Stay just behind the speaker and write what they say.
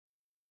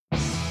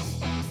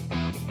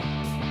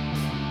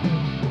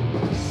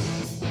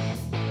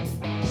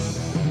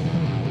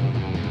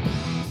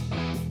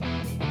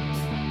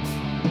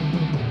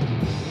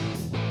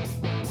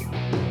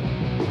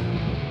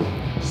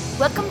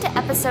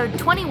episode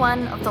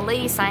 21 of the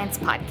Lady Science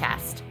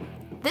Podcast.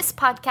 This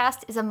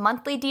podcast is a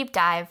monthly deep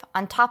dive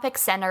on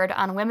topics centered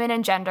on women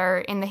and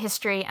gender in the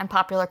history and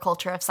popular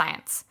culture of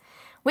science.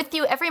 With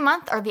you every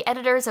month are the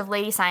editors of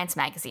Lady Science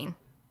magazine.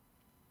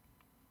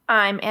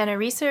 I'm Anna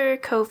Reeser,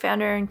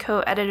 co-founder and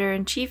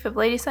co-editor-in-chief of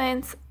Lady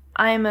Science.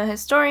 I'm a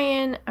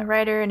historian, a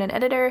writer, and an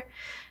editor,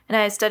 and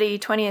I study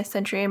 20th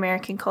century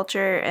American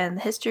culture and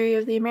the history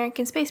of the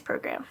American space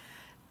program.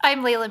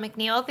 I'm Layla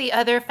McNeil, the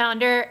other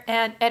founder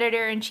and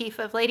editor-in-chief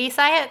of Lady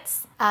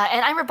Science.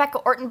 And I'm Rebecca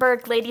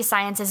Ortenberg, Lady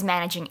Science's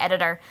managing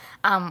editor.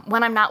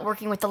 When I'm not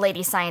working with the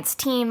Lady Science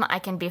team, I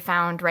can be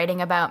found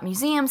writing about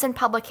museums and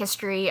public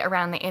history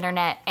around the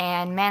internet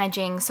and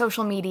managing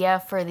social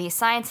media for the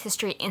Science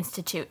History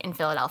Institute in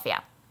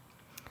Philadelphia.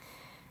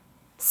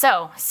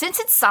 So, since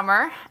it's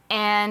summer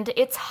and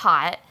it's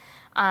hot,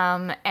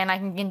 and I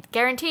can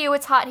guarantee you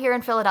it's hot here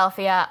in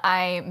Philadelphia,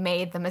 I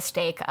made the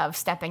mistake of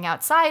stepping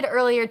outside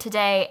earlier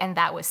today, and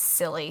that was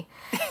silly.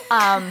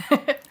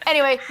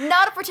 Anyway,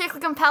 not a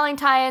particularly compelling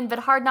tie-in, but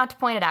hard not to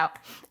point it out.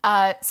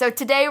 So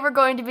today we're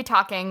going to be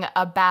talking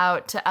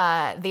about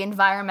the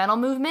environmental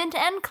movement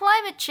and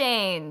climate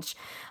change.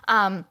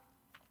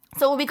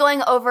 So we'll be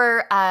going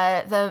over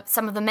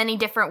some of the many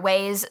different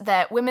ways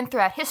that women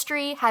throughout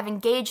history have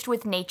engaged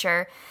with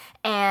nature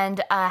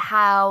and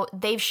how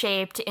they've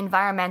shaped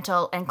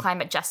environmental and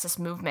climate justice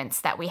movements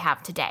that we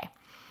have today.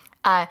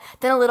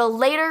 Then a little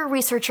later,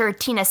 researcher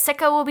Tina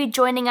Sicca will be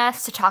joining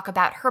us to talk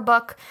about her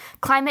book,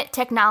 Climate,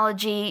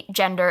 Technology,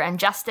 Gender, and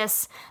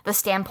Justice, The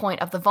Standpoint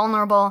of the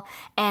Vulnerable,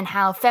 and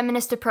how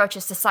feminist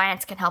approaches to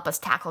science can help us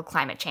tackle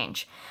climate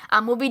change.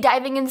 We'll be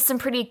diving into some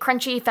pretty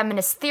crunchy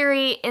feminist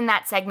theory in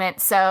that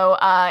segment, so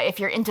if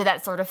you're into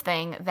that sort of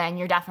thing, then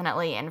you're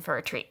definitely in for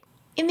a treat.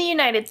 In the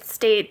United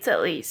States,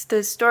 at least,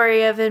 the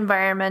story of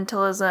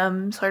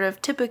environmentalism sort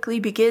of typically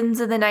begins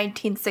in the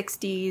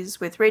 1960s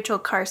with Rachel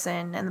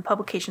Carson and the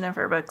publication of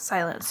her book,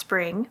 Silent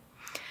Spring.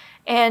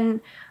 And,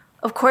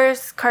 of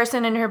course,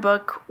 Carson and her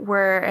book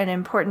were an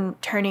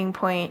important turning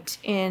point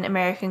in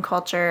American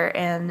culture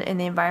and in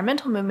the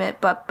environmental movement.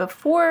 But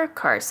before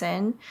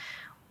Carson,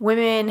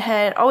 women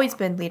had always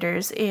been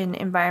leaders in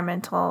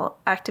environmental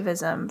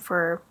activism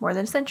for more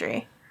than a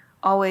century.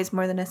 Always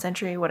more than a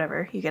century,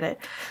 whatever, you get it.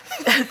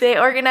 They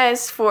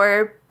organized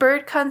for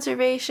bird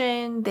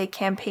conservation, they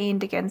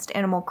campaigned against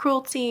animal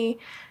cruelty,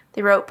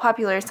 they wrote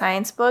popular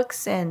science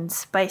books and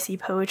spicy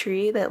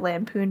poetry that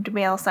lampooned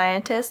male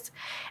scientists,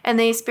 and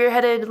they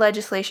spearheaded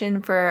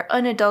legislation for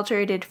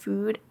unadulterated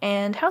food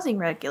and housing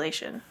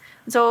regulation.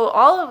 So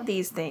all of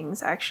these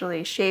things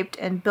actually shaped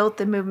and built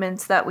the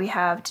movements that we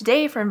have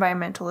today for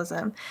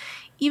environmentalism,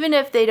 even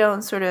if they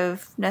don't sort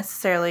of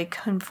necessarily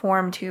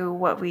conform to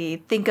what we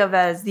think of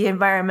as the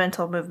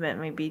environmental movement,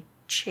 maybe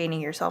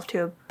chaining yourself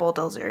to a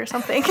bulldozer or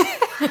something.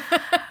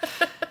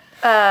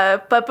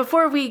 But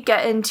before we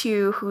get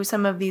into who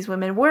some of these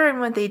women were and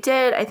what they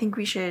did, I think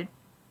we should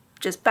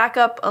just back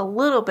up a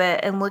little bit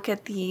and look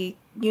at the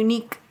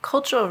unique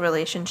cultural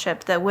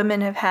relationship that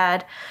women have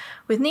had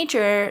with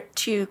nature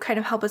to kind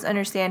of help us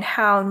understand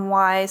how and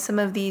why some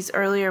of these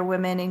earlier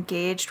women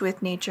engaged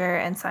with nature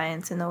and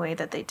science in the way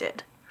that they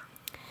did.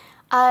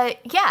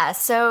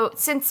 So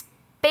since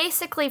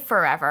basically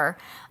forever,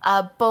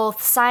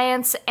 both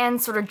science and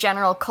sort of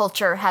general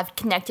culture have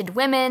connected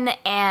women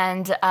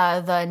and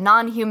the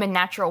non-human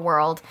natural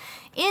world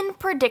in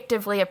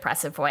predictably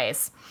oppressive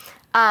ways.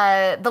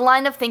 The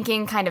line of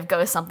thinking kind of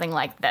goes something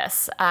like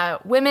this.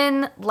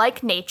 Women,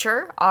 like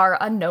nature, are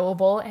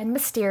unknowable and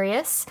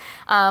mysterious.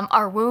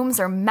 Our wombs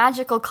are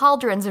magical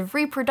cauldrons of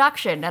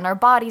reproduction, and our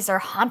bodies are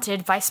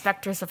haunted by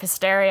specters of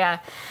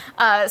hysteria.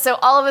 So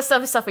all of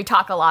this stuff we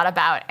talk a lot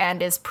about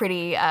and is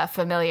pretty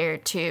familiar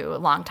to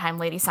longtime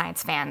Lady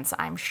Science fans,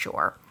 I'm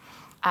sure.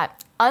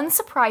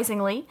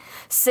 Unsurprisingly,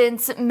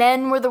 since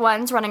men were the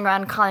ones running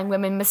around calling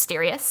women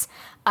mysterious,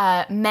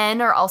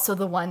 men are also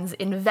the ones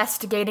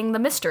investigating the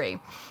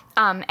mystery.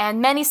 And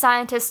many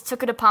scientists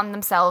took it upon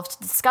themselves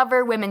to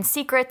discover women's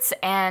secrets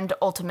and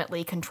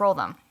ultimately control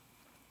them.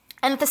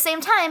 And at the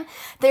same time,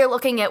 they're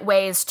looking at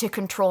ways to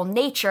control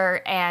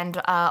nature and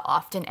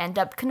often end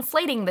up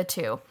conflating the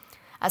two.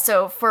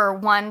 So for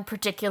one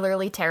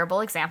particularly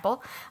terrible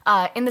example,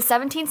 in the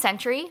 17th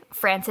century,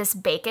 Francis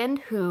Bacon,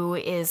 who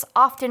is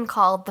often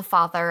called the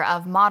father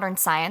of modern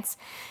science,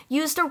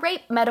 used a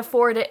rape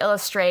metaphor to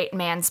illustrate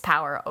man's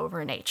power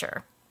over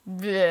nature.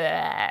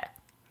 Blech.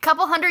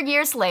 Couple hundred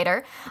years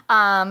later,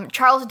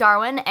 Charles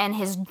Darwin and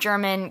his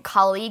German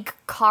colleague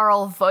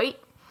Karl Vogt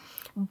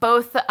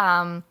both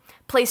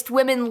placed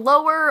women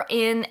lower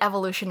in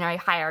evolutionary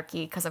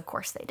hierarchy, because of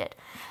course they did.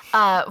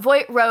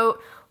 Vogt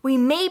wrote, "We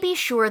may be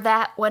sure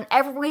that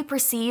whenever we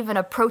perceive an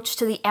approach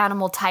to the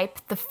animal type,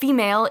 the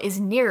female is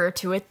nearer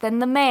to it than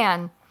the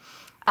man."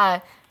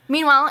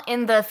 Meanwhile,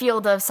 in the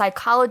field of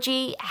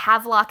psychology,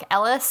 Havelock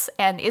Ellis,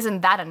 and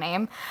isn't that a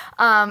name,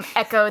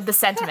 echoed the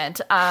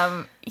sentiment.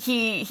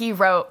 He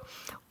wrote,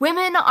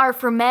 "Women are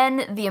for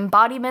men the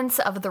embodiments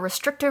of the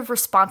restrictive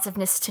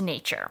responsiveness to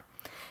nature.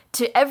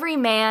 To every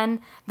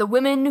man, the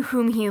woman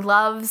whom he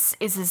loves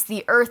is as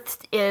the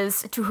earth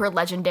is to her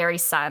legendary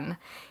sun.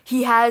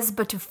 He has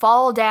but to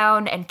fall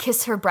down and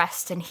kiss her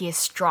breast, and he is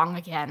strong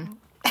again.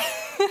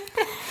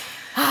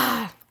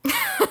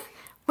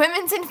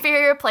 Women's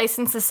inferior place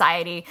in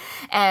society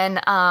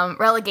and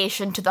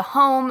relegation to the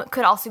home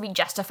could also be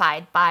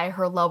justified by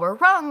her lower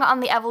rung on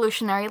the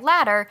evolutionary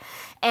ladder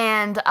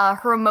and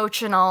her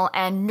emotional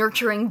and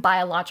nurturing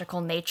biological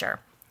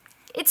nature.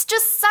 It's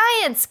just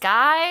science,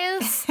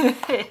 guys! In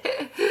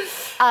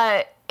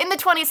the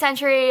 20th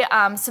century,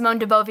 Simone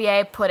de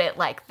Beauvoir put it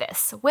like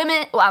this.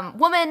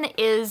 Woman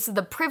is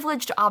the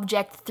privileged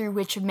object through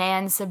which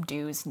man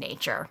subdues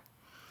nature.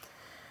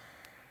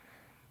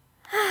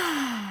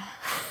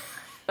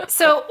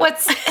 So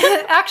what's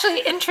actually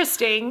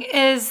interesting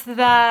is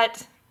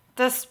that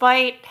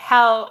despite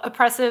how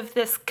oppressive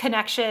this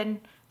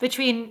connection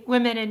between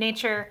women and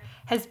nature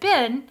has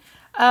been,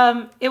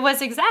 it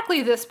was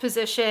exactly this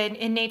position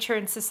in nature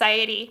and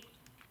society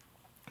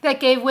that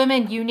gave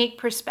women unique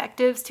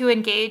perspectives to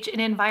engage in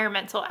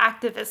environmental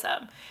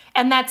activism.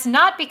 And that's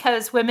not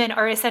because women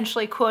are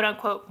essentially, quote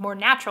unquote, more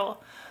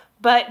natural,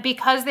 but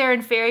because their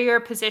inferior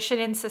position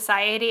in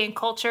society and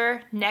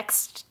culture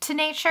next to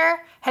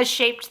nature has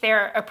shaped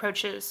their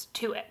approaches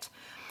to it.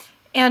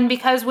 And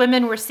because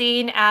women were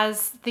seen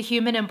as the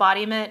human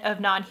embodiment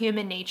of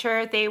non-human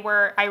nature, they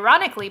were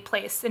ironically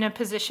placed in a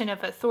position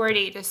of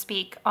authority to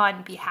speak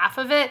on behalf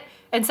of it.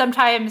 And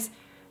sometimes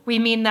we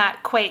mean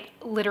that quite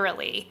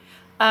literally.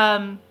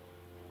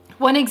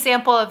 One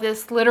example of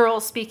this literal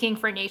speaking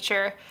for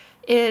nature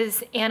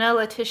is Anna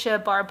Letitia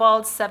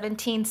Barbauld's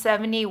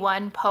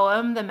 1771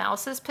 poem, The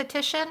Mouse's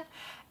Petition.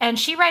 And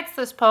she writes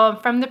this poem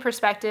from the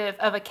perspective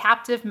of a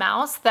captive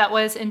mouse that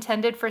was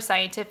intended for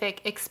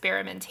scientific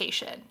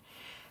experimentation.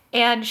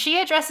 And she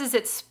addresses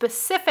it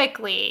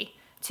specifically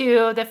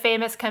to the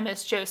famous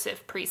chemist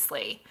Joseph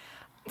Priestley.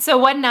 So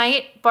one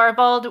night,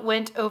 Barbauld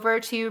went over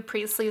to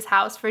Priestley's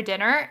house for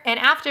dinner, and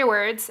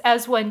afterwards,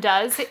 as one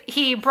does,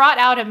 he brought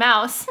out a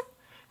mouse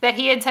that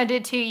he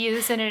intended to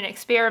use in an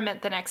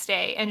experiment the next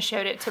day and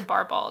showed it to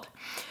Barbauld.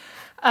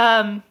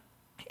 And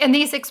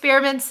these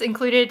experiments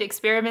included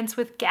experiments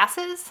with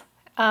gases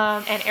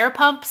and air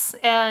pumps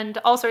and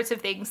all sorts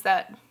of things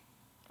that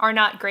are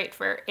not great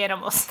for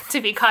animals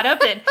to be caught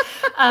up in.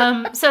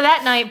 So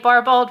that night,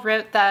 Barbauld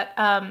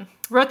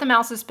wrote the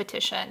mouse's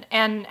petition.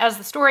 And as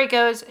the story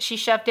goes, she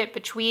shoved it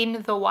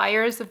between the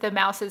wires of the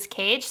mouse's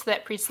cage so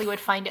that Priestley would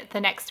find it the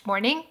next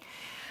morning.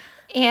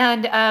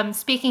 And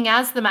speaking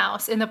as the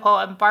mouse in the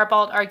poem,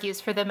 Barbauld argues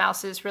for the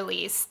mouse's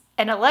release.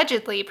 And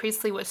allegedly,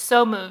 Priestley was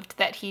so moved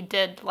that he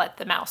did let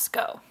the mouse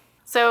go.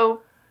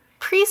 So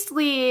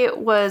Priestley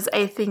was,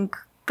 I think,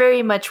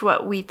 very much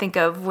what we think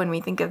of when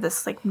we think of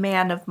this like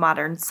man of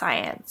modern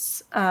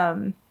science.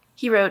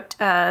 He wrote,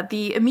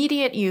 the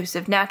immediate use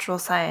of natural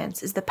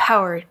science is the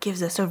power it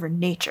gives us over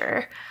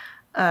nature,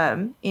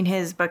 in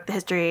his book, The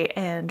History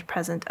and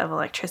Present of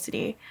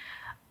Electricity.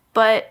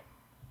 But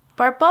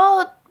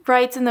Barbauld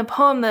writes in the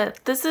poem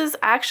that this is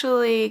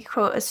actually,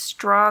 quote, a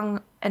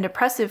strong and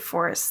oppressive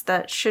force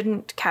that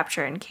shouldn't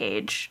capture and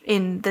cage,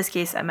 in this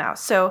case, a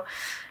mouse. So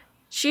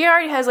she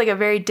already has like a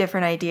very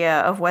different idea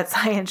of what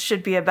science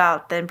should be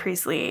about than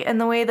Priestley. And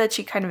the way that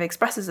she kind of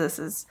expresses this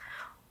is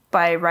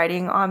by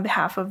writing on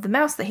behalf of the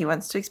mouse that he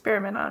wants to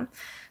experiment on.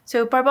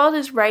 So Barbauld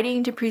is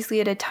writing to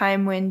Priestley at a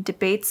time when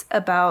debates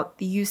about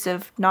the use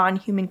of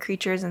non-human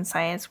creatures in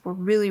science were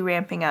really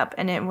ramping up,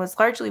 and it was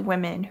largely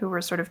women who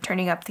were sort of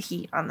turning up the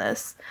heat on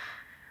this.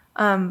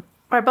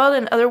 Barbauld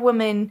and other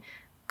women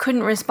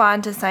couldn't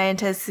respond to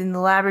scientists in the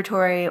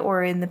laboratory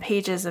or in the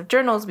pages of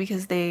journals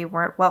because they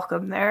weren't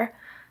welcome there.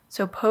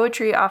 So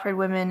poetry offered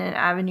women an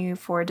avenue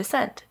for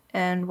dissent.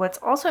 And what's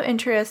also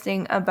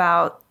interesting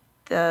about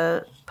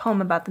the poem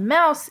about the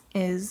mouse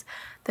is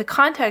the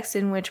context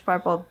in which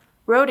Barbauld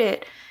wrote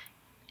it.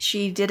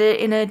 She did it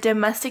in a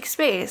domestic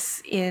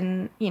space,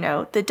 in,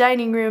 the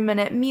dining room and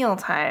at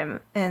mealtime,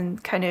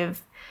 and kind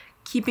of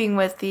keeping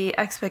with the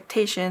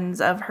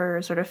expectations of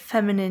her sort of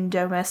feminine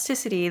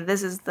domesticity.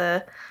 This is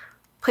the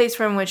place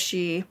from which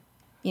she,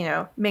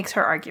 makes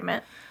her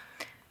argument.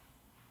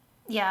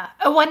 Yeah.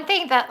 One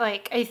thing that,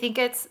 I think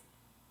it's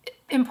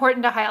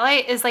important to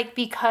highlight is,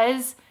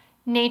 because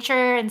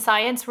nature and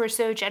science were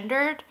so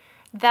gendered,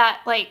 that,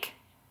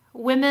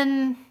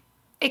 women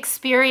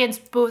experience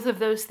both of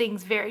those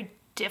things very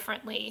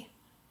differently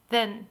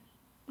than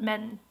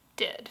men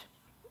did.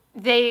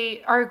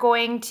 They are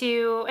going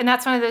to, and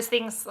that's one of those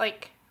things,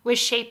 was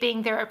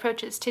shaping their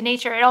approaches to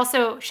nature. It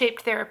also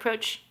shaped their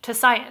approach to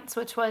science,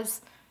 which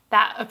was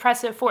that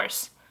oppressive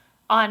force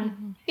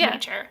on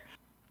nature.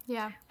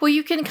 Yeah. Well,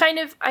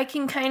 I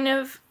can kind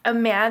of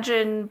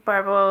imagine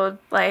Barbauld,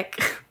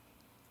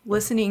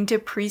 listening to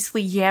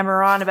Priestley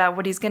yammer on about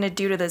what he's going to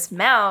do to this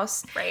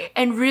mouse. Right.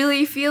 And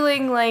really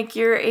feeling like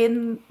you're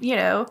in,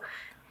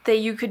 that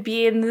you could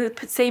be in the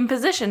same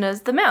position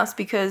as the mouse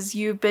because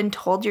you've been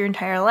told your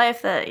entire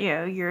life that,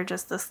 you're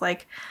just this,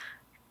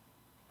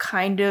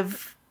 kind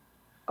of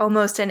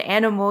almost an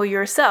animal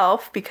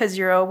yourself because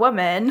you're a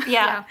woman.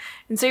 Yeah.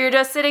 And so you're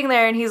just sitting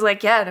there and he's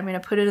like, yeah, and I'm going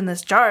to put it in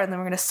this jar and then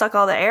we're going to suck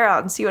all the air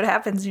out and see what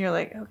happens. And you're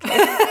like, okay,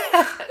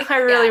 I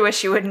really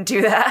wish you wouldn't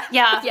do that.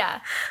 Yeah. Yeah.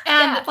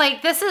 And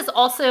like this is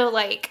also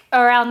like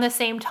around the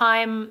same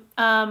time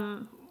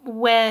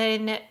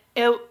when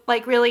it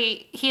like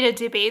really heated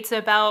debates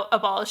about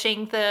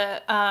abolishing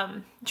the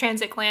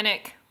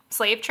transatlantic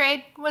slave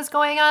trade was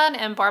going on,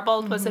 and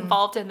Barbauld was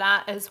involved in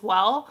that as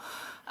well.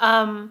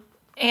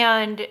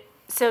 And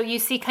so you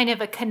see kind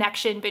of a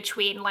connection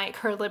between like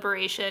her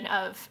liberation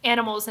of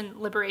animals and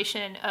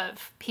liberation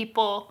of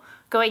people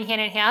going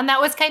hand in hand.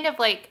 That was kind of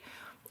like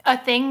a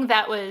thing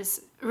that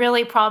was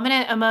really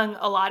prominent among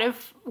a lot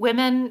of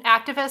women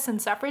activists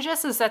and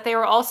suffragists, is that they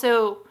were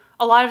also,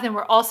 a lot of them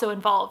were also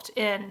involved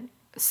in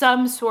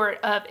some sort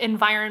of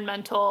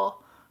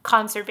environmental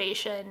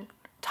conservation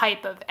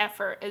type of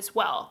effort as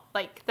well.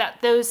 Like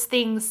that those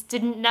things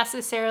didn't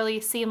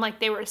necessarily seem like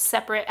they were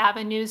separate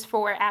avenues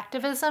for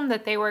activism,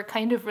 that they were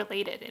kind of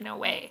related in a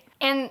way.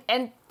 And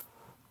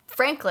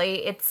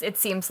frankly, it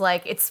seems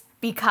like it's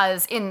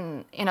because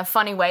in a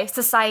funny way,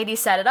 society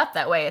set it up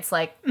that way. It's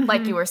like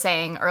you were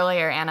saying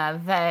earlier,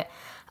 Anna, that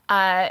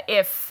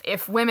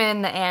if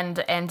women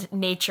and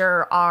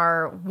nature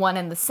are one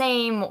and the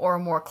same or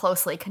more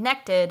closely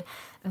connected,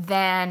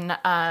 then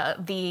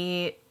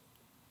the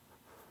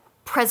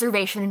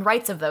preservation and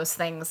rights of those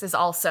things is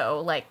also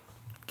like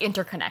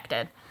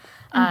interconnected,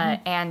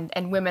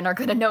 and women are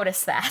going to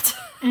notice that.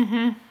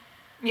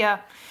 Yeah,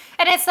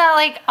 and it's not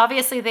like,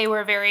 obviously they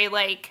were very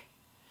like,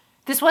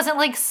 this wasn't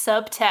like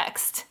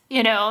subtext,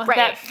 you know, right,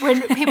 that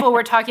when people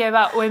were talking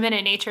about women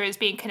and nature as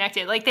being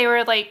connected, like they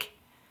were like,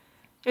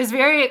 it was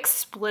very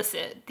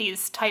explicit,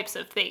 these types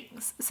of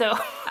things. So,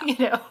 you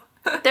know.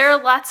 There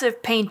are lots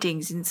of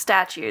paintings and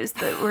statues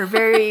that were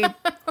very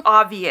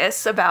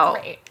obvious about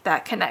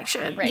that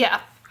connection. Right. Yeah.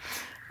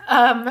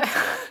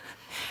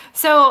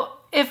 So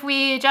if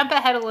we jump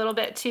ahead a little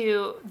bit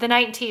to the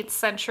 19th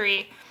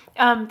century,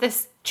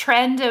 this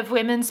trend of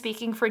women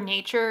speaking for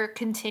nature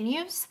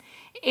continues.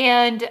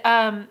 And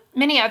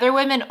many other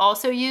women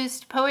also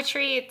used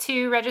poetry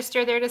to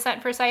register their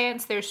dissent for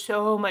science. There's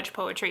so much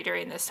poetry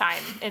during this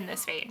time in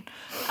this vein.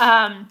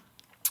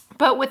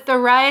 But with the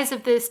rise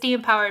of the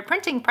steam-powered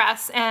printing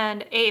press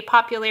and a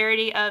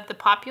popularity of the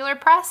popular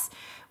press,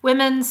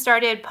 women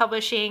started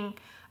publishing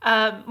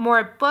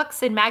more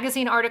books and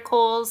magazine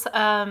articles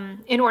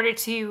in order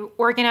to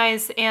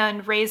organize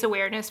and raise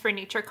awareness for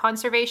nature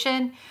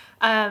conservation,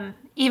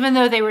 even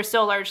though they were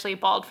still largely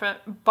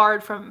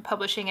barred from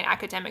publishing in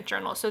academic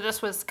journals. So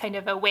this was kind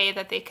of a way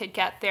that they could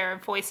get their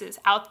voices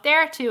out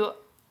there to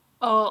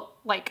a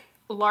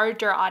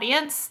larger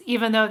audience,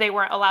 even though they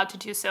weren't allowed to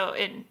do so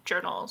in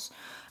journals.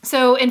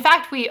 So, in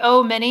fact, we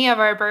owe many of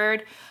our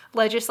bird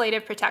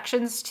legislative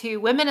protections to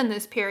women in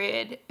this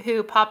period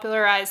who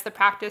popularized the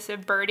practice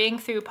of birding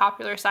through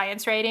popular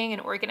science writing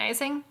and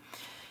organizing.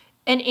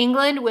 In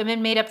England,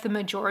 women made up the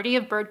majority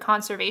of bird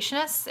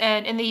conservationists,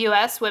 and in the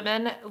US,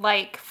 women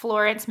like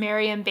Florence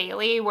Marion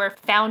Bailey were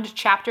found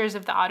chapters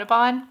of the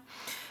Audubon.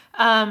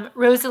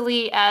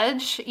 Rosalie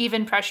Edge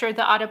even pressured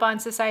the Audubon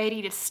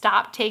Society to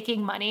stop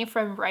taking money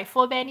from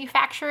rifle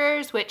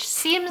manufacturers, which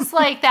seems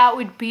like that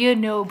would be a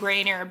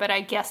no-brainer, but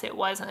I guess it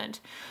wasn't.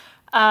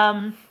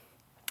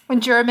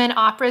 German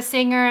opera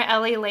singer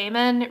Ellie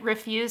Lehmann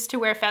refused to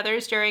wear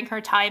feathers during her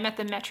time at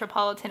the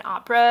Metropolitan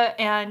Opera,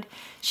 and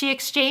she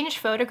exchanged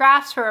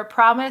photographs for a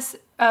promise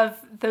of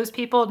those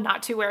people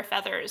not to wear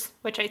feathers,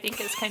 which I think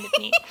is kind of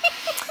neat.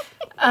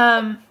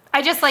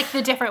 I just like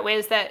the different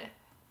ways that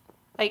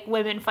like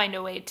women find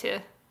a way to,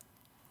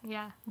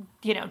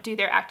 do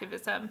their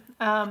activism.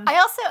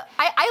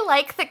 I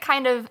like the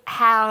kind of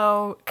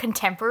how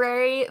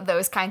contemporary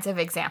those kinds of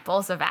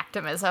examples of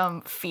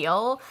activism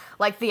feel.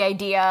 Like the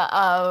idea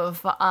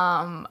of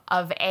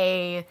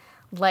a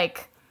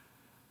like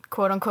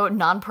quote unquote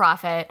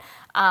nonprofit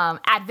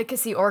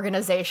advocacy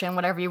organization,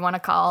 whatever you want to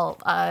call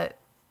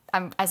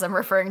as I'm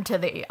referring to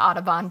the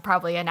Audubon,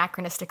 probably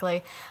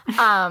anachronistically,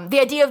 the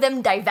idea of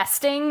them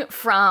divesting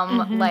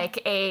from like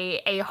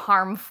a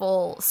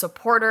harmful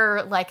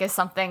supporter, like, is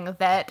something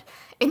that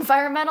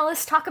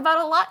environmentalists talk about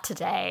a lot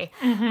today.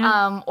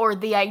 Or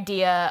the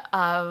idea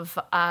of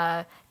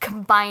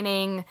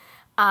combining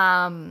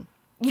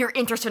your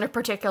interest in a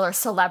particular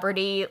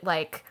celebrity,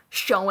 like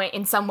showing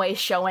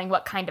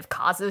what kind of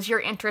causes you're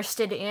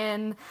interested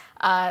in.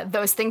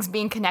 Those things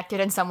being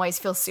connected in some ways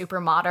feel super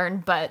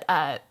modern, but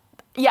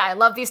yeah, I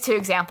love these two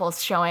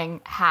examples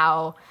showing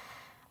how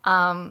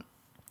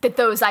that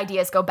those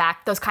ideas go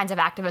back, those kinds of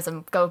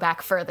activism go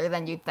back further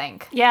than you'd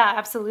think. Yeah,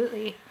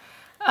 absolutely.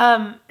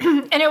 And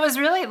it was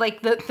really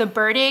like the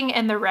birding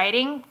and the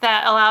writing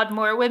that allowed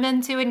more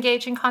women to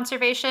engage in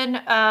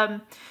conservation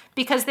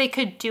because they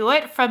could do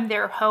it from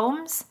their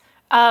homes,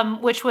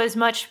 which was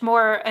much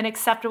more an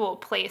acceptable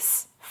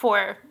place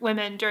for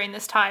women during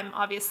this time,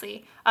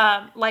 obviously,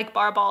 like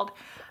Barbauld.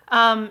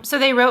 So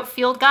they wrote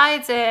field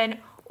guides and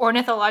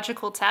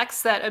ornithological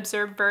texts that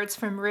observed birds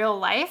from real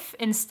life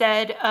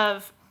instead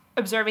of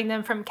observing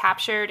them from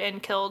captured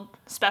and killed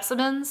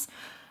specimens.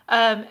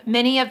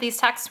 Many of these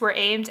texts were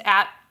aimed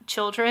at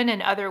children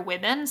and other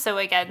women. So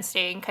again,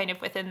 staying kind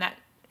of within that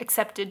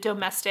accepted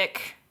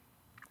domestic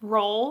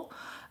role.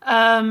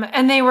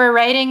 And they were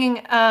writing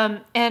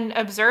and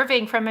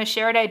observing from a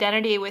shared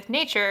identity with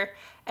nature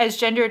as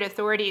gendered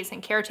authorities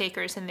and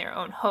caretakers in their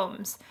own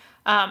homes.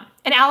 And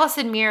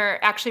Alison Meir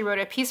actually wrote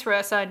a piece for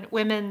us on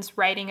women's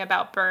writing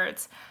about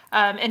birds.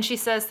 And she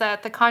says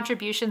that the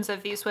contributions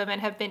of these women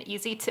have been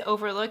easy to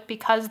overlook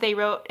because they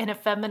wrote in a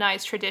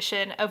feminized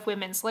tradition of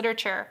women's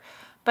literature.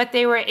 But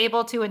they were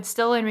able to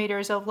instill in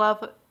readers a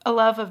love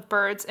of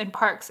birds and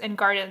parks and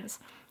gardens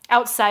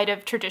outside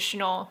of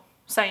traditional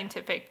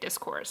scientific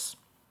discourse.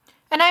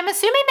 And I'm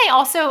assuming they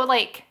also,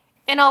 like,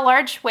 in a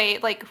large way,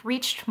 like,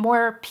 reached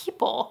more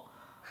people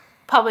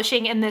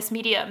publishing in this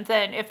medium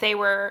than if they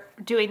were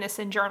doing this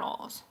in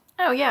journals.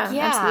 Oh, yeah,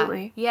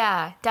 absolutely.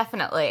 Yeah,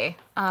 definitely.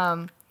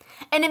 And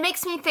it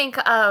makes me think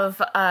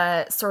of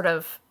sort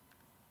of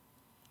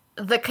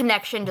the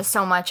connection to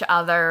so much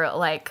other,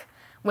 like,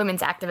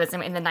 women's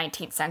activism in the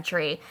 19th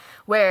century,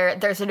 where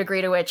there's a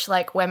degree to which,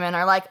 like, women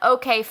are like,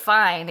 okay,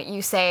 fine,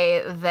 you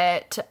say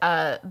that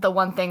the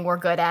one thing we're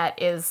good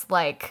at is,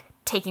 like,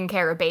 taking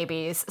care of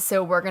babies,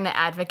 so we're going to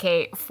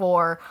advocate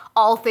for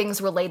all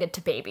things related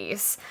to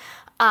babies.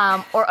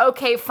 Or,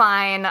 okay,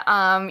 fine,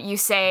 you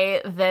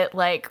say that,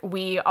 like,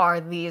 we are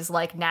these,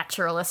 like,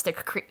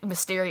 naturalistic,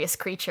 mysterious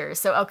creatures.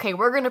 So, okay,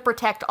 we're going to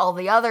protect all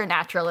the other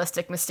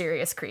naturalistic,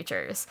 mysterious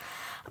creatures.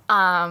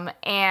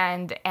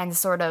 And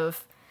sort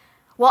of,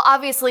 well,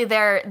 obviously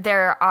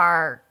there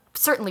are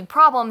certainly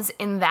problems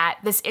in that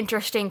this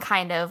interesting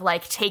kind of,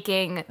 like,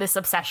 taking this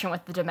obsession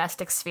with the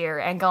domestic sphere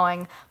and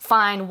going,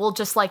 fine, we'll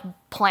just, like,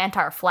 plant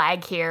our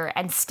flag here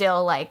and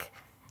still, like,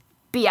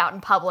 be out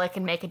in public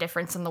and make a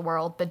difference in the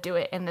world, but do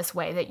it in this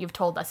way that you've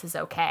told us is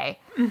okay.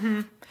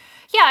 Mm-hmm.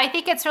 Yeah, I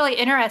think it's really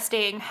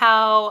interesting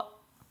how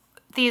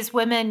these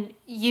women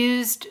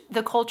used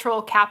the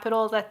cultural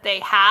capital that they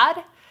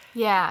had.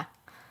 Yeah.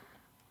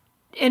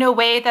 In a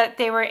way that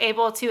they were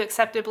able to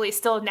acceptably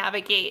still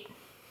navigate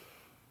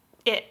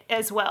it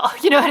as well.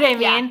 You know what I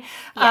mean?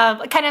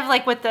 Yeah. Kind of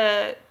like with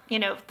the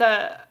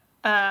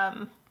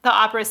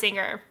opera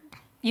singer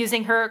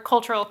using her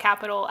cultural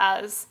capital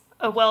as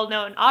a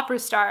well-known opera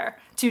star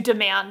to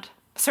demand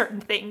certain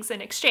things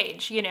in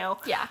exchange, you know?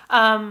 Yeah.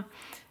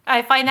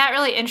 I find that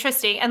really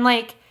interesting. And,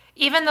 like,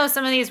 even though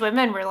some of these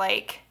women were,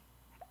 like,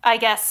 I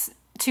guess,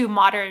 to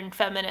modern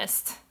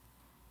feminist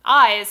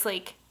eyes,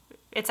 like,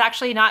 it's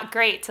actually not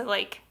great to,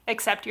 like,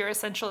 accept your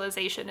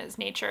essentialization as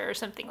nature or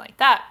something like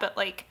that. But,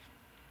 like,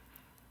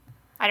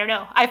 I don't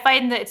know. I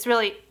find that it's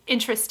really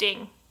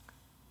interesting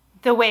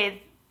the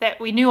way that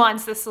we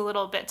nuance this a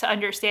little bit to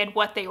understand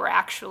what they were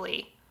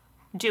actually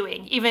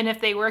doing, even if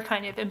they were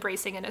kind of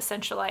embracing an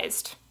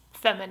essentialized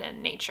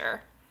feminine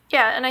nature.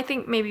 Yeah, and I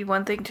think maybe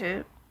one thing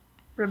to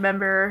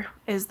remember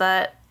is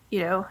that, you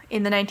know,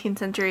 in the 19th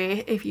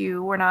century, if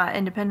you were not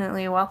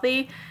independently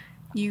wealthy,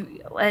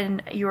 you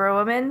were a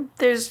woman,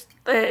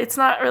 it's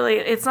not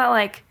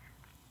like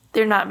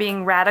they're not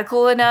being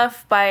radical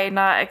enough by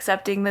not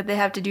accepting that they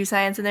have to do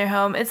science in their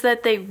home. It's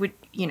that they would,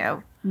 you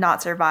know,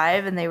 not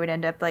survive and they would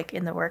end up, like,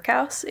 in the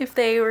workhouse if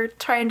they were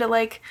trying to,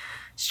 like,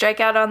 strike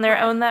out on their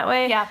own that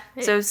way. Yeah.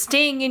 So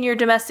staying in your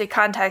domestic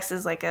context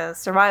is, like, a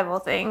survival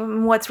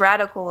thing. What's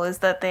radical is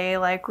that they,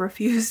 like,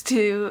 refused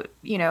to,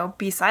 you know,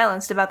 be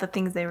silenced about the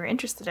things they were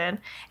interested in.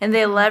 And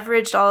they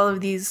leveraged all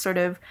of these sort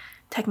of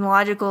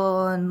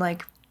technological and,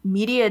 like,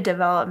 media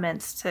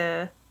developments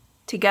to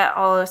get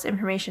all this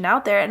information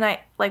out there. And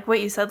I like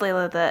what you said,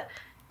 Layla, that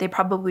they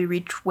probably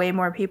reached way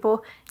more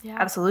people. Yeah.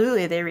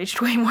 Absolutely, they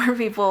reached way more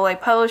people.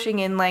 Like, publishing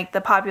in, like, the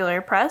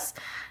popular press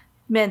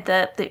meant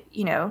that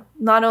you know,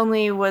 not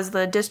only was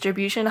the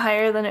distribution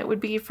higher than it would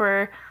be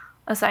for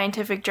a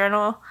scientific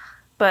journal,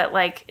 but,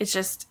 like, it's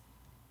just,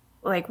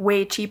 like,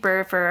 way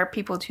cheaper for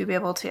people to be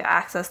able to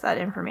access that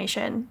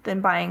information than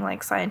buying,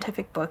 like,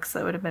 scientific books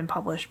that would have been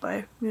published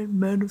by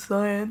men of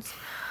science.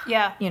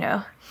 Yeah. You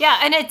know. Yeah,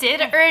 and it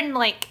did earn,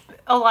 like,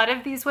 a lot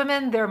of these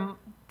women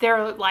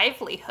their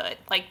livelihood.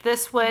 Like,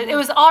 this was, it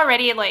was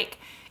already, like,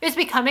 it was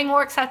becoming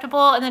more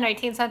acceptable in the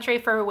 19th century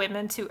for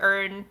women to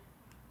earn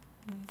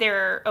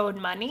their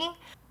own money.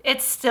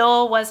 It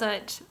still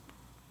wasn't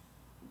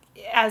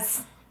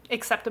as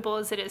acceptable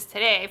as it is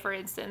today, for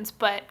instance,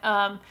 but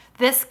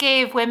this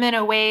gave women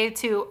a way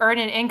to earn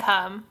an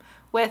income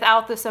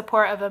without the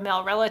support of a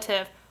male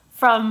relative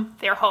from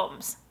their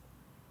homes,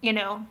 you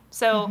know?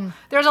 So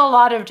there's a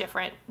lot of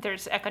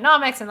there's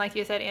economics and, like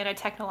you said,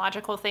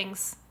 anti-technological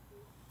things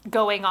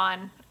going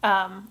on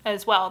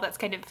as well that's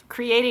kind of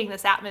creating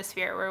this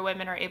atmosphere where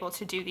women are able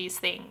to do these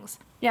things.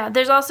 Yeah,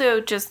 there's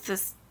also just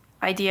this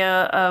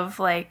idea of,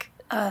 like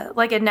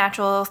a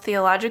natural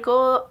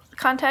theological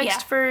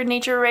context for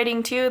nature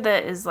writing too,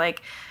 that is,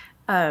 like,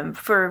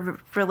 for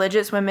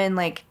religious women,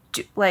 like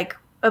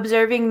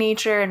observing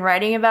nature and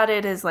writing about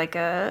it is, like,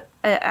 a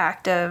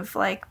act of,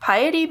 like,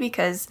 piety,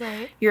 because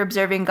you're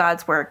observing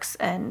God's works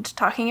and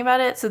talking about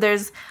it. So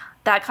there's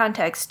that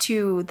context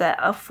too that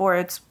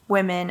affords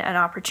women an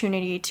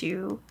opportunity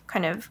to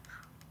kind of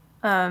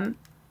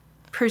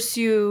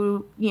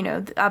pursue,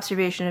 the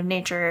observation of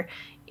nature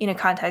in a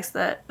context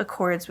that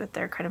accords with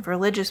their kind of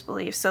religious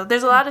beliefs. So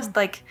there's a lot of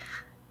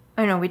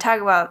we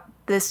talk about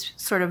this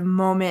sort of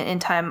moment in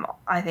time,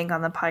 I think,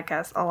 on the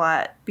podcast a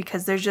lot,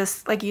 because there's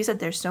just, like you said,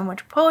 there's so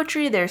much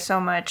poetry, there's so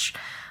much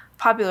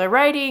popular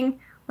writing.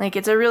 Like,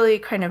 it's a really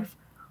kind of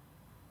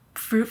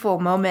fruitful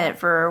moment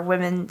for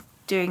women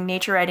doing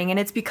nature writing, and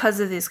it's because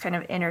of these kind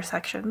of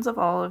intersections of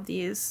all of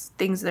these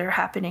things that are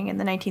happening in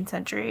the 19th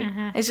century.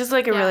 It's just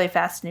like a really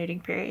fascinating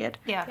period.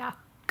 Yeah.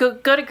 Go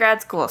to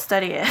grad school,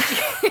 study it.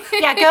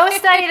 Yeah, go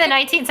study the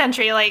 19th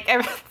century like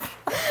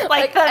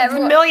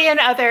the million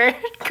other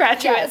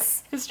graduate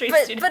history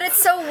students. But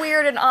it's so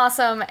weird and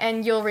awesome,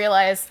 and you'll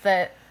realize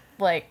that,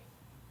 like,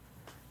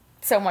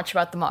 so much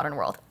about the modern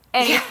world.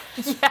 And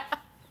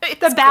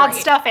the bad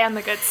stuff and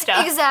the good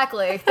stuff.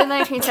 Exactly. The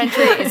 19th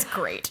century is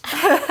great.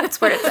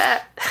 That's where it's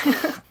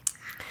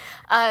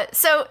at.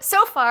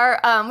 So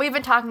far, we've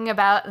been talking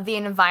about the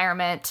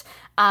environment,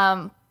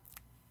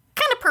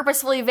 kind of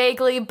purposefully,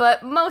 vaguely,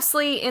 but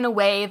mostly in a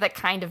way that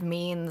kind of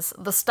means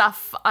the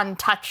stuff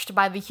untouched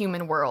by the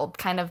human world,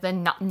 kind of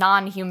the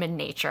non-human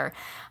nature.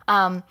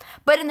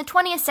 But in the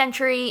 20th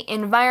century,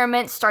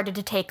 environment started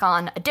to take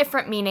on a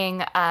different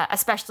meaning,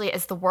 especially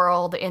as the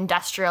world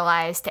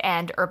industrialized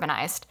and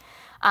urbanized.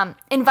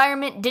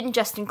 Environment didn't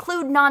just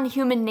include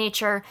non-human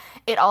nature,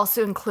 it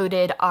also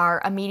included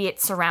our immediate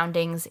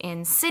surroundings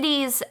in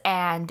cities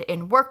and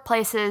in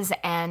workplaces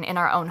and in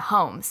our own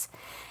homes.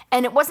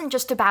 And it wasn't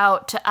just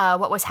about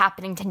what was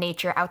happening to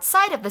nature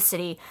outside of the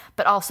city,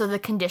 but also the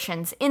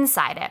conditions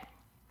inside it.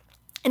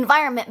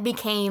 Environment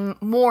became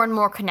more and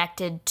more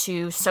connected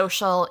to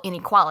social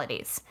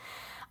inequalities.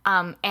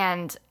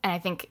 And I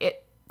think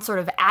it sort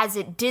of, as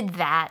it did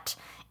that,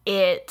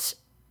 the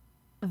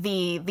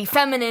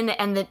feminine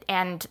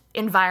and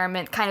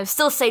environment kind of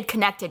still stayed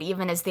connected,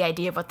 even as the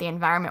idea of what the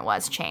environment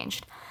was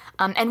changed.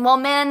 And while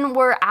men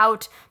were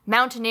out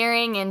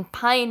mountaineering and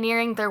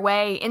pioneering their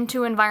way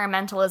into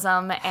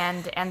environmentalism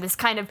and this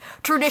kind of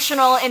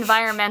traditional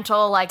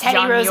environmental, like Teddy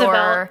John Roosevelt,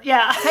 Muir,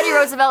 yeah. Teddy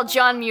Roosevelt,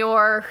 John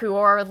Muir, who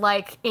are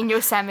like in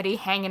Yosemite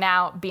hanging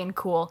out, being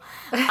cool.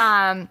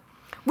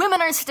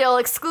 Women are still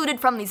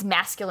excluded from these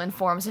masculine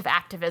forms of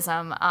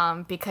activism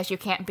because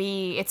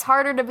it's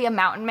harder to be a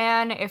mountain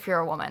man if you're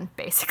a woman,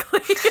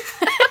 basically.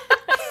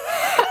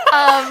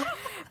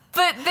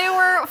 But they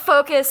were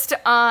focused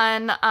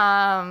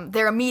on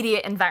their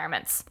immediate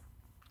environments.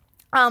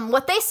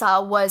 What they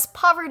saw was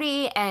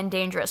poverty and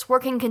dangerous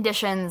working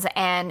conditions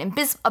and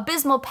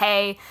abysmal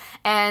pay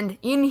and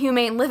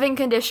inhumane living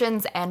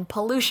conditions and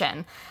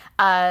pollution.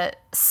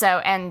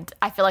 And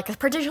I feel like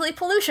particularly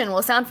pollution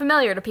will sound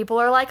familiar to people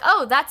who are like,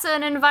 oh, that's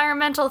an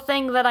environmental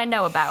thing that I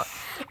know about.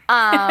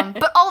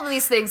 But all of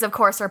these things, of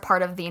course, are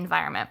part of the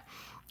environment.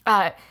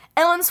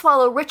 Ellen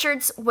Swallow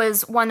Richards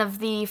was one of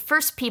the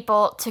first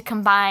people to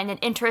combine an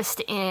interest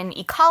in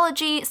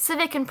ecology,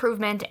 civic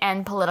improvement,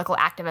 and political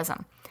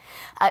activism.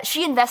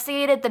 She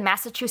investigated the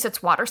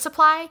Massachusetts water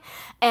supply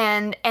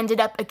and ended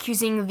up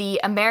accusing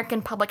the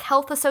American Public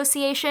Health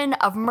Association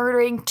of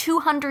murdering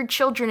 200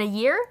 children a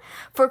year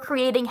for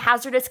creating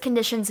hazardous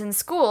conditions in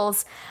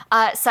schools,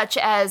 such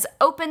as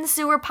open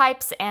sewer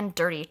pipes and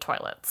dirty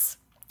toilets.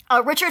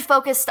 Richard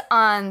focused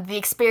on the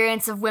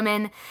experience of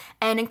women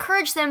and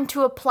encouraged them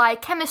to apply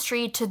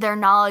chemistry to their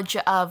knowledge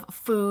of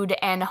food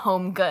and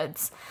home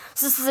goods.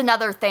 So this is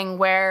another thing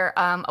where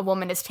a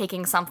woman is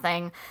taking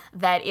something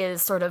that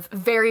is sort of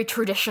very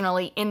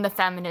traditionally in the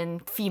feminine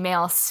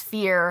female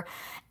sphere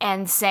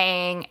and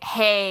saying,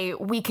 hey,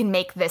 we can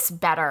make this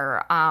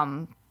better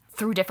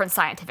through different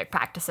scientific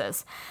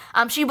practices.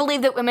 She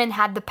believed that women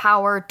had the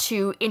power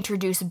to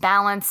introduce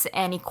balance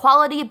and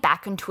equality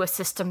back into a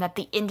system that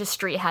the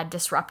industry had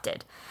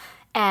disrupted.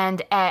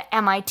 And at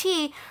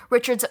MIT,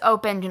 Richards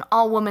opened an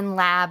all-woman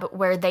lab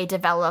where they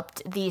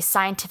developed the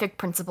scientific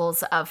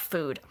principles of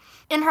food.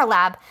 In her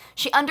lab,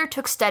 she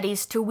undertook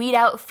studies to weed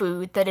out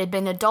food that had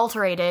been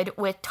adulterated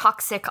with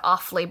toxic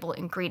off-label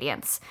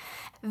ingredients.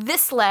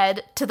 This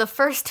led to the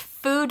first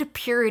food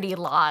purity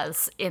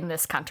laws in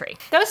this country.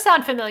 Those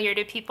sound familiar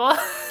to people.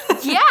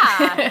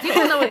 Yeah,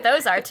 people know what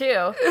those are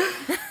too.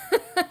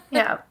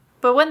 Yeah,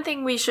 but one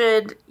thing we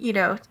should,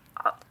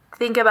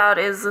 think about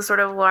is the sort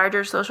of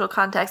larger social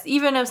context,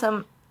 even of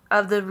some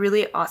of the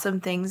really awesome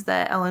things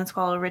that Ellen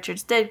Swallow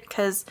Richards did,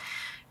 because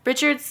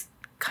Richards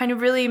kind of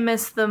really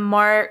missed the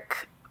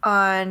mark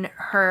on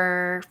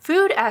her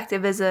food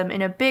activism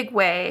in a big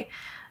way,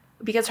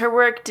 because her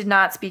work did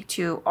not speak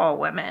to all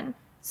women.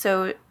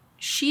 So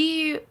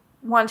she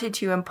wanted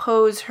to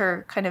impose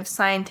her kind of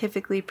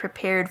scientifically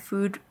prepared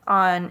food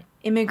on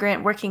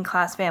immigrant working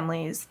class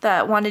families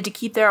that wanted to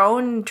keep their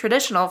own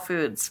traditional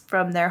foods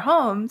from their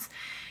homes.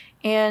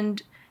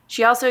 And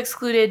she also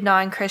excluded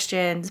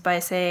non-Christians by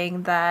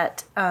saying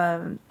that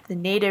the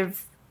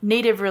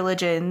native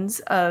religions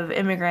of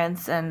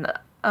immigrants and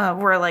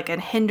were like a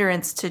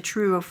hindrance to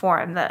true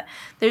reform, that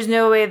there's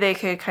no way they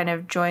could kind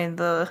of join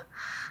the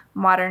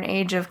modern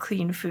age of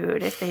clean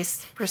food if they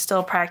were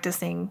still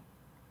practicing,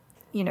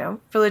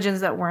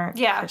 religions that weren't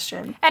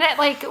Christian. And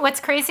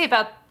what's crazy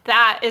about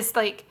that is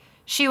like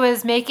she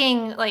was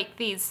making like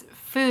these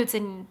foods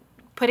and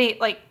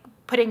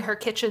putting her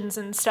kitchens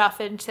and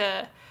stuff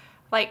into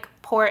like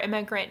poor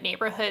immigrant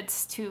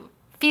neighborhoods to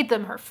feed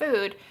them her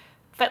food,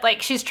 but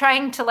like she's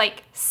trying to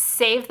like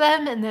save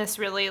them in this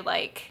really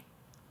like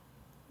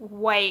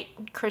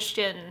white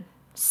Christian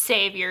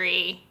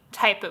saviory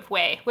type of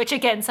way, which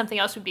again something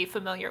else would be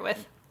familiar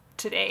with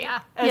today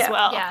as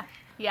well.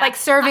 Yeah. Like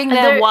serving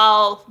them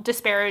while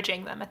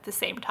disparaging them at the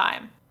same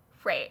time.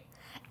 Right.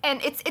 And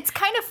it's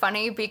kind of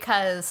funny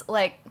because,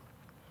 like,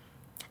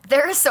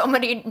 there are so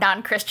many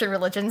non-Christian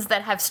religions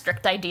that have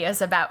strict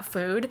ideas about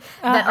food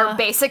that are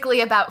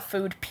basically about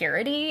food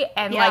purity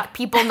and, like,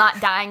 people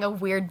not dying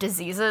of weird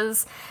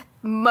diseases.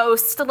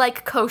 Most,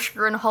 like,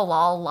 kosher and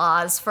halal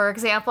laws, for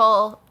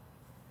example,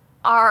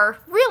 are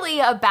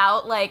really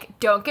about, like,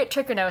 don't get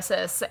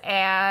trichinosis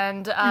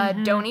and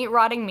don't eat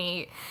rotting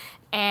meat.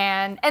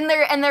 And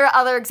there are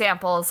other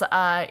examples of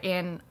that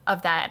in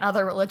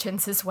other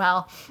religions as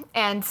well.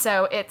 And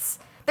so I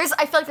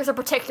feel like there's a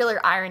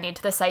particular irony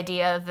to this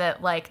idea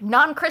that like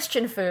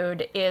non-Christian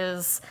food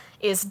is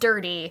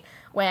dirty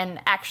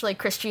when actually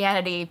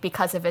Christianity,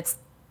 because of its,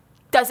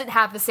 doesn't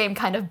have the same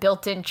kind of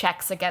built-in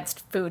checks against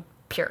food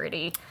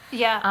purity.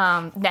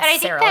 Yeah. Necessarily. And I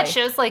think that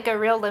shows like a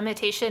real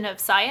limitation of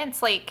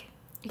science. Like,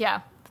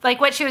 yeah. Like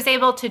what she was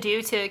able to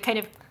do to kind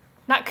of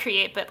not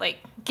create, but like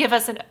give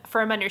us a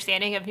firm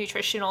understanding of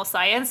nutritional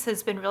science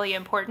has been really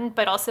important,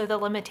 but also the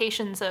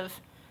limitations of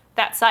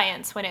that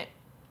science when it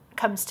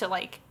comes to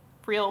like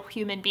real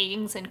human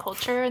beings and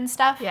culture and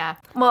stuff. Yeah.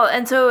 Well,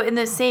 and so in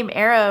the same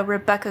era,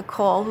 Rebecca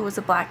Cole, who was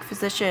a Black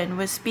physician,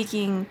 was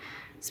speaking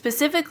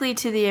specifically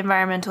to the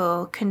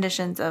environmental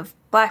conditions of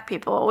Black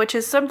people, which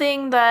is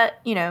something that,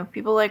 you know,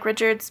 people like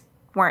Richards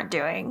weren't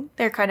doing.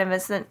 They're kind of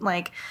isn't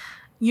like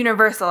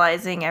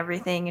universalizing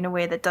everything in a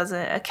way that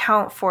doesn't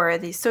account for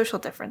these social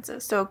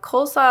differences. So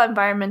Cole saw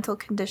environmental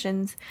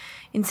conditions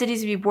in cities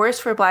to be worse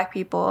for Black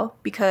people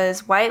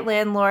because white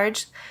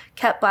landlords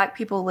kept Black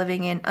people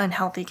living in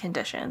unhealthy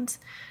conditions.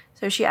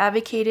 So she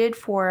advocated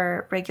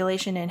for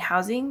regulation in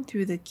housing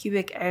through the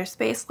cubic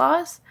airspace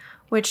laws,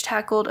 which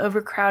tackled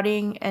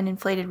overcrowding and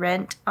inflated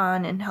rent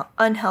on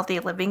unhealthy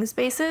living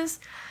spaces.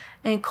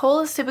 And Cole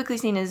is typically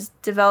seen as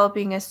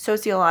developing a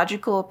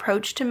sociological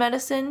approach to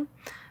medicine,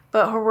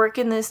 but her work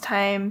in this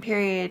time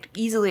period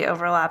easily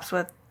overlaps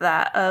with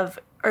that of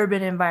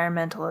urban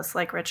environmentalists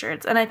like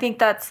Richards. And I think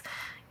that's,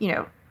 you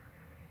know,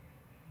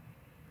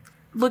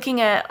 looking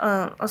at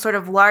a sort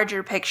of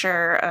larger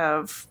picture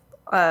of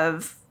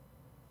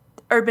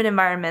urban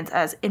environments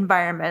as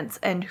environments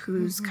and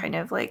who's kind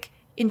of like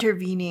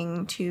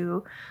intervening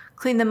to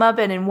clean them up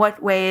and in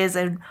what ways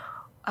and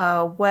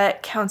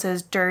what counts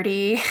as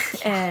dirty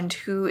and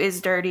who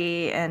is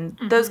dirty, and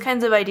those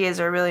kinds of ideas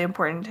are really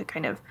important to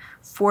kind of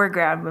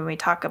foreground when we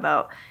talk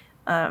about,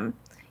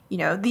 you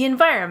know, the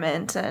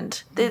environment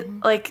and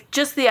like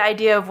just the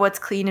idea of what's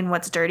clean and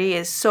what's dirty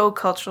is so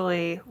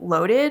culturally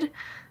loaded.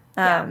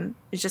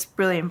 It's just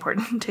really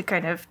important to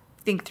kind of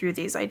think through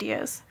these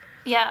ideas.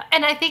 Yeah,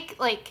 and I think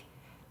like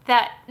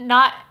that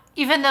not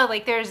even though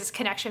like there's this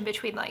connection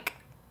between like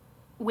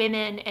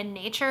women and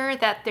nature,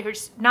 that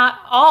there's not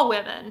all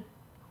women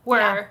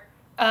were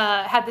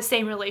had the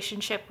same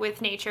relationship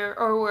with nature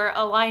or were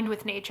aligned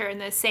with nature in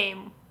the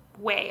same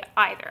way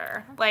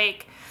either.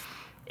 Like,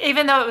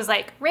 even though it was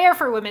like rare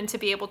for women to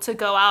be able to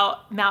go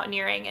out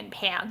mountaineering in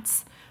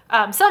pants,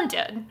 some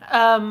did,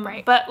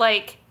 Right. but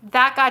like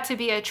that got to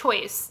be a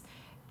choice.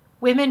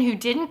 Women who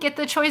didn't get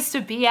the choice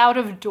to be out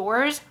of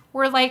doors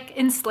were like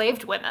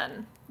enslaved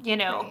women, you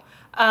know,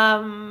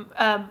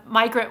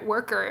 migrant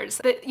workers,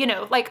 that, you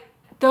know, like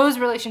those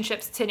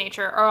relationships to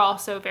nature are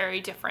also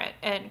very different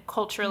and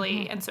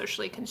culturally and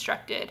socially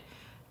constructed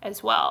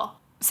as well.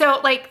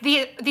 So like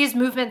these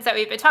movements that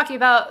we've been talking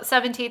about,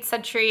 17th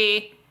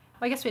century,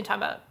 well, I guess we've been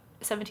talking about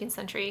 17th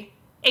century,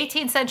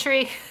 18th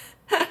century,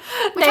 We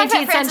talked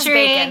about 19th Francis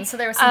century. Bacon, so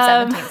there was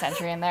some 17th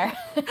century in there.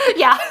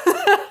 Yeah.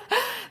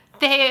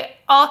 They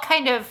all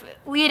kind of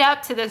lead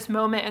up to this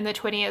moment in the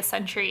 20th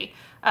century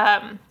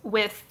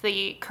with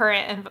the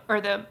current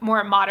or the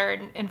more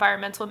modern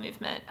environmental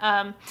movement.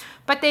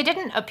 But they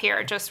didn't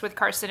appear just with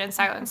Carson and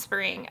Silent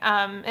Spring.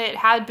 It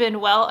had been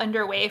well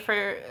underway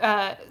for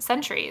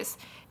centuries.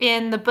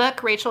 In the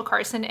book Rachel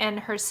Carson and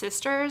Her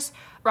Sisters,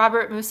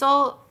 Robert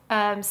Musil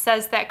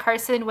says that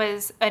Carson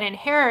was an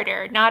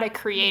inheritor, not a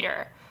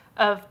creator,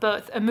 of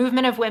both a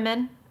movement of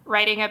women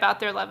writing about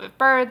their love of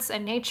birds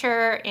and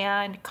nature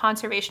and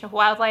conservation of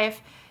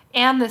wildlife,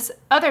 and this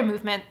other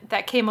movement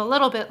that came a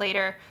little bit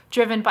later,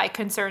 driven by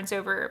concerns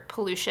over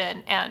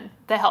pollution and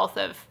the health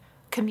of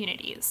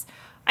communities.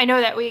 I know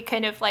that we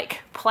kind of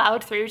like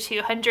plowed through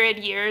 200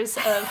 years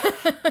of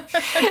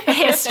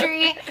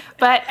history,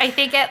 but I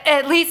think it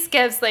at least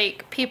gives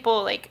like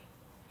people like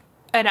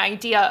an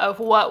idea of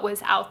what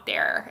was out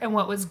there and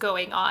what was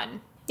going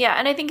on. Yeah,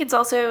 and I think it's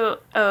also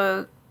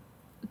a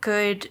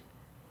good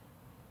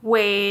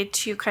way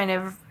to kind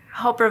of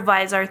help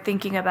revise our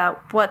thinking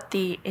about what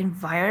the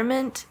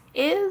environment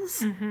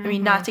is. I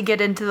mean, not to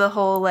get into the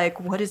whole like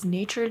what is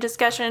nature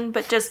discussion,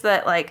 but just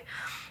that like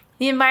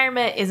the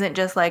environment isn't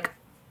just like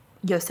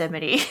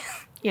Yosemite,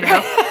 you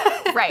know?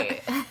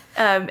 Right.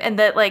 And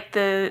that like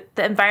the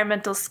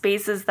environmental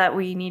spaces that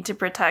we need to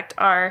protect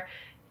are,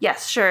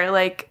 yes, sure,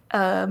 like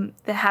the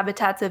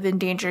habitats of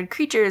endangered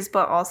creatures,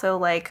 but also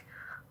like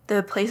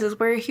the places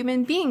where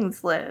human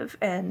beings live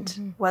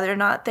and whether or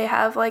not they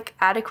have like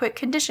adequate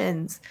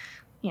conditions.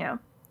 You know,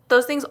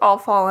 those things all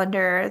fall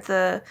under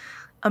the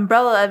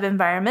umbrella of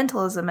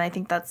environmentalism. I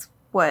think that's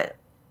what,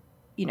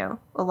 you know,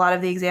 a lot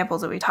of the examples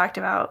that we talked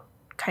about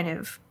kind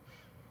of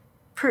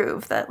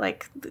prove that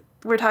like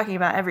we're talking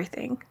about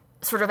everything.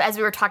 Sort of as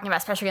we were talking about,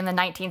 especially in the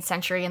 19th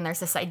century, and there's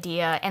this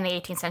idea in the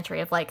 18th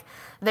century of like,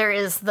 there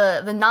is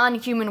the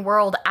non-human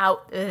world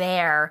out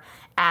there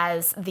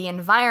as the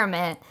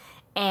environment.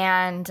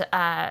 And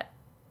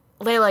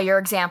Layla, your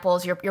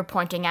examples, you're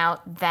pointing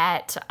out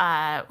that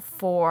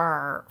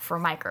for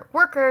migrant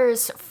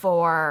workers,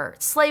 for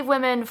slave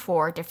women,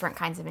 for different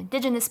kinds of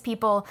indigenous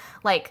people,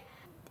 like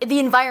the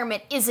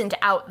environment isn't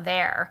out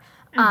there.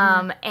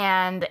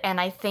 And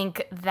I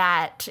think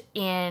that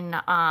in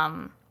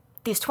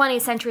these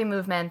 20th century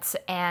movements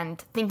and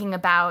thinking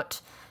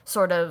about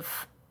sort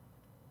of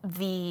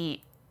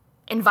the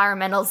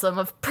environmentalism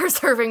of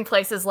preserving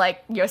places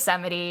like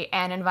Yosemite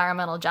and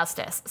environmental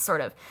justice,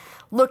 sort of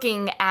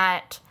looking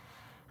at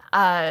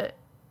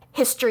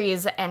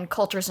histories and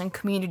cultures and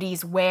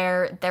communities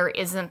where there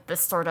isn't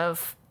this sort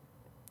of,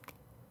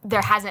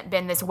 there hasn't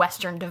been this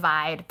Western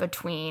divide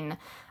between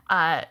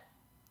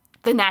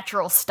the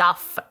natural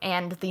stuff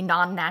and the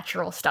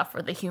non-natural stuff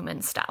or the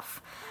human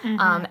stuff.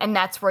 And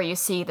that's where you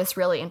see this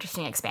really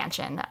interesting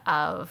expansion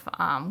of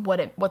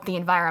what the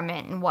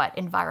environment and what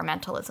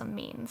environmentalism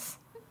means.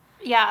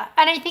 Yeah,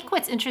 and I think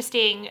what's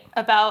interesting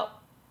about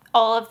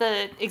all of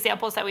the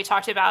examples that we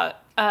talked about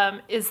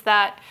is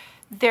that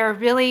they're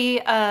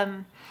really,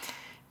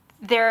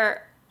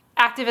 their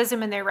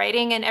activism and their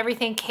writing and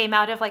everything came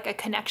out of like a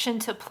connection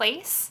to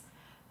place.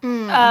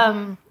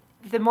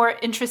 The more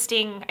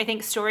interesting, I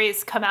think,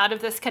 stories come out of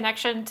this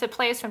connection to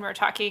place when we're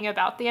talking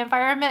about the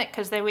environment,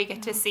 because then we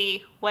get to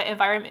see what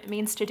environment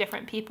means to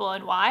different people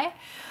and why.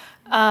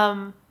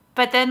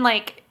 But then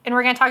like, and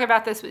we're going to talk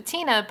about this with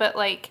Tina, but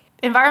like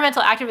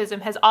environmental activism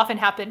has often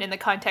happened in the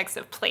context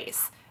of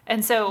place.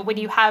 And so when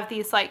you have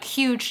these like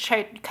huge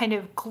kind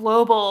of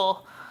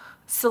global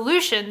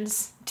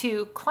solutions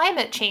to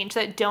climate change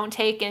that don't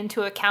take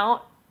into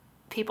account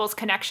people's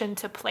connection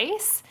to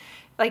place,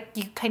 like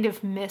you kind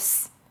of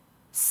miss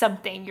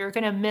something. You're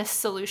going to miss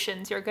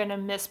solutions. You're going to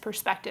miss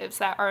perspectives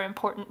that are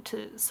important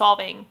to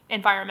solving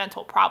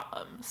environmental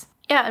problems.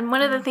 Yeah, and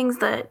one of the things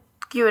that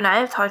you and I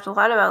have talked a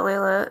lot about,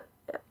 Layla,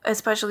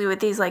 especially with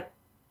these like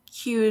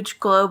huge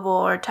global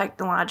or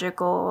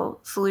technological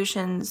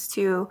solutions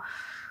to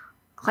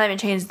climate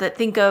change that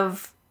think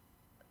of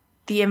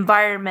the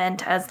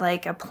environment as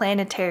like a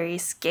planetary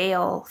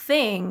scale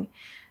thing,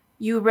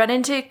 you run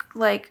into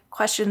like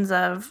questions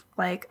of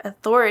like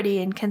authority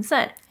and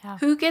consent. Yeah.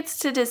 Who gets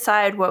to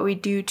decide what we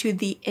do to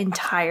the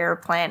entire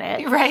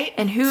planet? Right.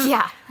 And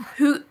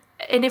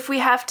and if we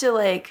have to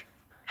like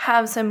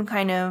have some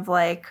kind of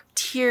like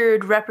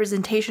tiered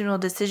representational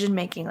decision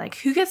making, like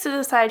who gets to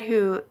decide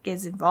who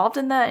is involved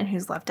in that and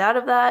who's left out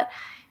of that?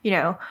 You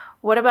know,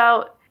 what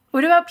about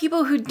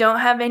people who don't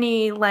have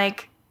any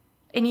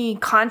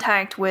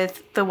contact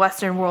with the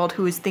Western world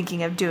who is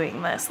thinking of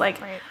doing this?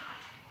 Like, right.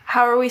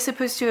 How are we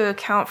supposed to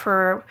account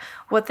for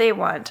what they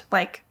want?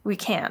 Like, we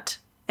can't.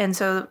 And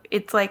so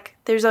it's like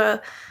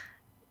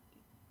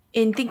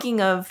in thinking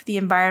of the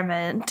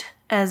environment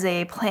as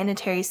a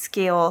planetary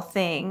scale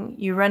thing,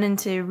 you run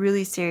into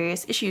really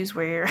serious issues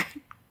where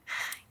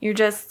you're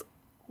just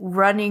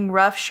running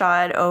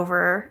roughshod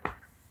over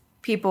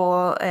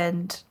people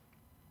and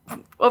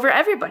over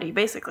everybody,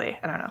 basically.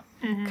 I don't know.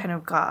 Mm-hmm. Kind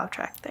of got off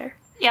track there.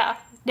 Yeah.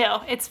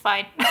 No, it's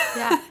fine.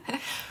 Yeah.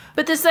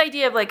 But this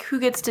idea of like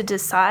who gets to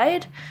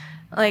decide,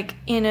 like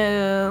in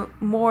a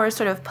more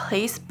sort of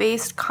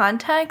place-based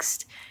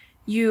context,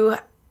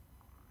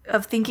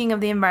 of thinking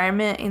of the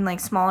environment in like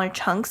smaller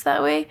chunks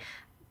that way,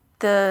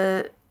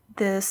 the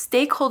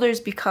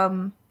stakeholders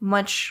become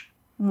much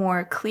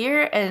more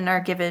clear and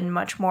are given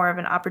much more of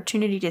an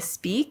opportunity to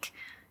speak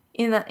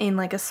in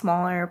like a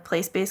smaller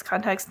place-based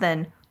context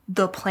than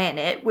the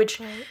planet, which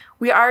right.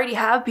 We already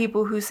have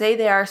people who say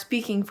they are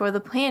speaking for the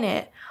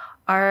planet.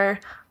 Our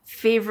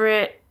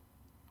favorite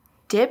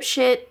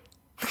dipshit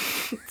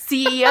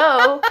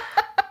CEO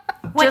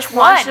just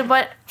launched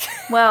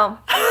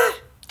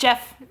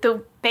Jeff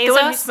Bezos? The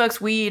one who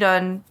smokes weed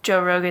on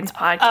Joe Rogan's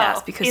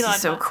podcast because Elon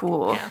he's so Musk.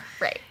 Cool. Yeah.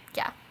 Right.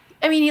 Yeah.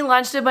 I mean, he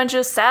launched a bunch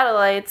of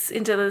satellites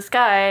into the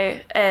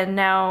sky, and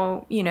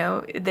now, you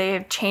know, they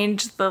have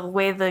changed the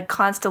way the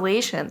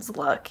constellations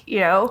look, you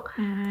know?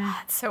 Mm-hmm.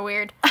 That's so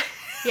weird.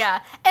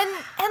 Yeah. And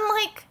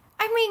like,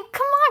 I mean,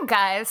 come on,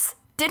 guys.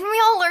 Didn't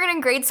we all learn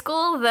in grade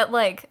school that,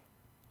 like,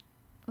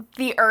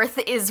 the Earth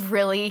is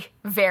really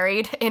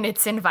varied in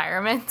its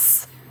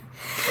environments?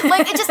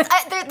 Like, it just,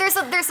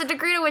 there's a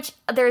degree to which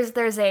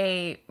there's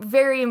a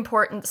very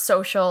important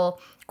social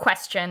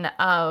question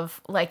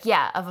of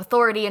of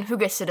authority and who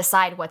gets to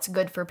decide what's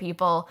good for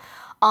people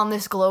on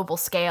this global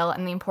scale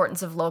and the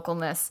importance of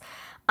localness.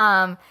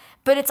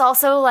 But it's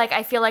also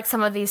I feel like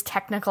some of these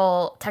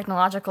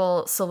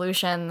technological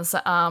solutions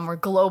or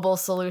global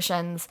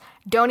solutions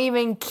don't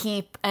even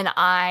keep an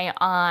eye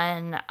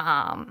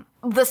on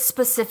the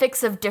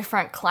specifics of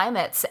different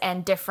climates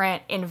and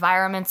different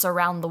environments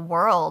around the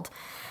world.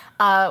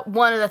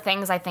 One of the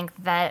things I think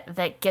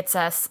that gets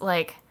us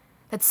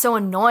that's so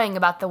annoying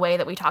about the way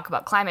that we talk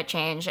about climate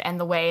change and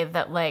the way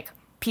that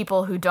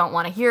people who don't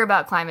want to hear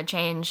about climate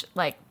change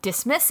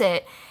dismiss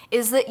it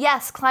is that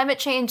yes, climate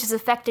change is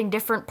affecting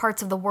different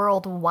parts of the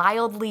world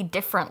wildly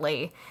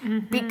differently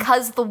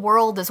because the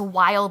world is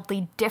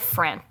wildly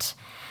different.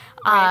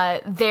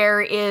 Right.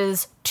 There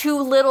is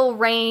too little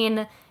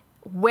rain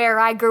where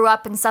I grew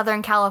up in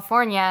Southern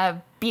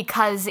California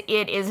because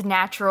it is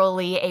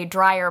naturally a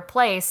drier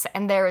place,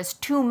 and there is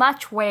too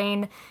much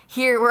rain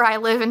here where I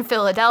live in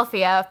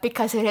Philadelphia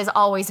because it has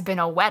always been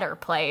a wetter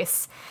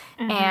place.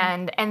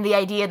 And the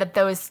idea that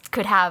those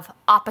could have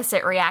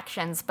opposite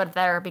reactions, but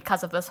they're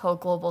because of this whole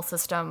global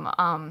system,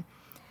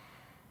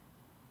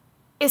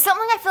 is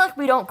something I feel like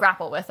we don't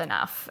grapple with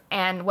enough,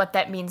 and what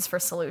that means for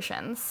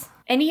solutions.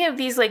 Any of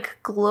these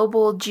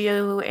global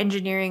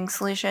geoengineering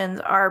solutions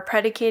are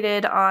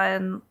predicated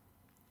on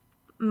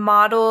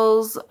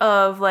models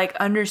of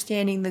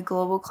understanding the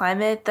global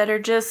climate that are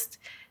just,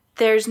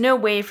 there's no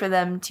way for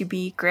them to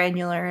be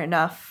granular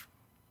enough.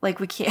 We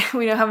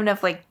don't have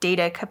enough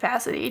data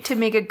capacity to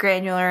make a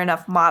granular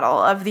enough model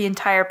of the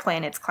entire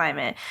planet's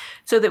climate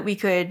so that we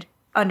could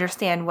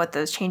understand what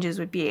those changes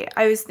would be.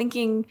 I was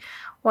thinking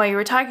while you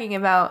were talking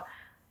about,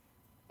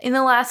 in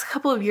the last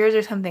couple of years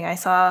or something, I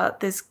saw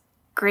this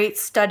great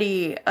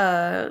study,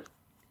 a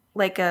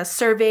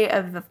survey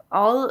of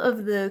all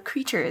of the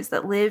creatures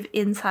that live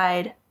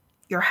inside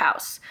your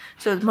house.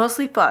 So it's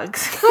mostly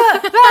bugs.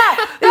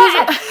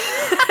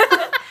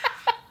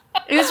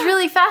 It was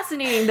really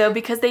fascinating, though,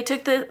 because they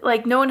took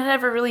no one had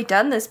ever really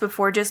done this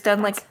before, just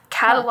done,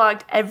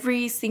 cataloged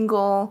every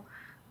single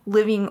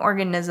living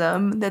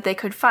organism that they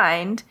could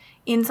find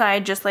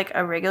inside just,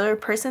 a regular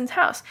person's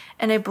house.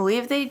 And I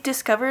believe they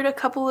discovered a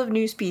couple of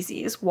new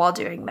species while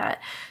doing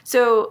that.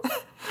 So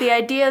the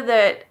idea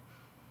that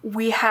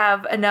we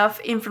have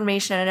enough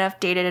information, enough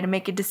data to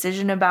make a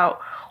decision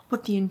about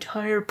what the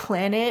entire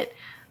planet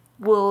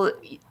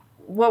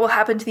what will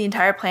happen to the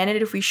entire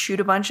planet if we shoot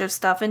a bunch of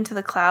stuff into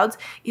the clouds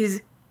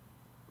is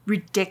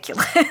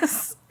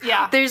ridiculous.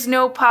 Yeah. There's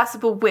no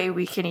possible way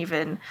we can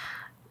even...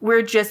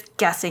 We're just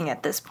guessing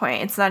at this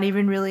point. It's not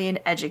even really an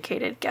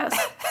educated guess.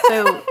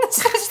 So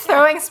it's just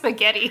throwing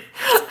spaghetti.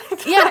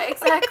 Yeah,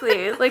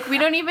 exactly. We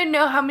don't even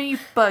know how many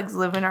bugs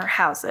live in our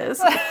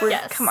houses.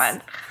 Yes. Come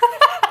on.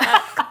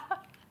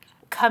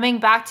 Coming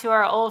back to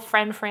our old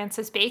friend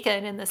Francis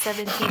Bacon in the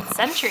 17th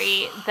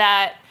century,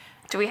 that...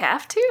 Do we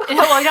have to? No,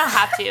 well, we don't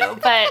have to.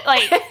 But,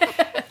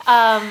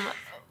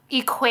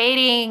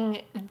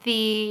 equating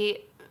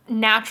the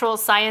natural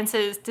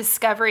sciences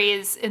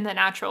discoveries in the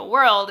natural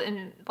world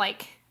and,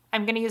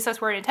 I'm going to use this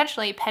word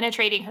intentionally,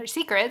 penetrating her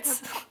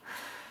secrets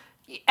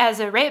as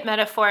a rape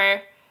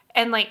metaphor.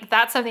 And,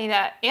 that's something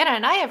that Anna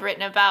and I have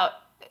written about,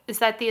 is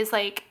that these,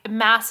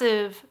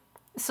 massive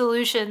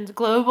solutions,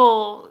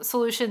 global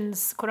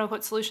solutions,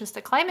 quote-unquote solutions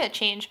to climate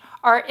change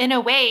are, in a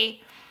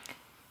way,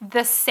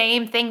 the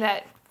same thing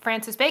that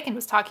Francis Bacon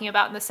was talking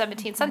about in the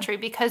 17th century,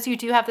 because you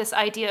do have this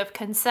idea of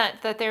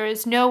consent, that there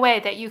is no way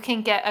that you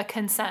can get a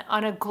consent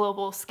on a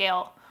global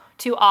scale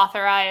to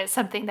authorize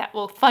something that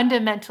will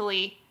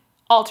fundamentally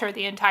alter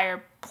the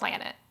entire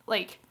planet.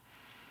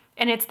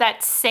 And it's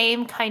that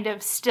same kind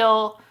of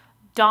still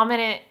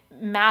dominant,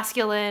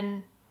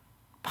 masculine,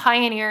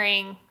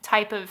 pioneering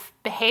type of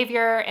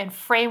behavior and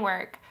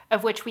framework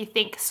of which we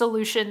think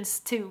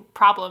solutions to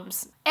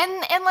problems.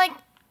 And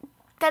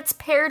that's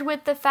paired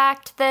with the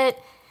fact that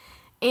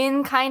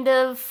in kind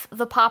of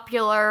the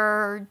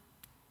popular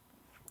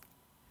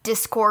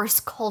discourse,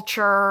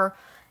 culture,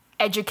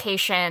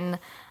 education,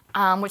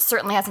 which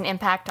certainly has an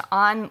impact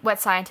on what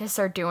scientists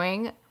are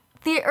doing,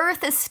 the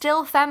Earth is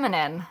still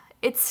feminine.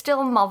 It's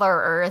still Mother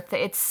Earth.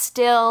 It's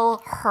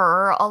still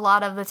her a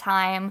lot of the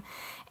time.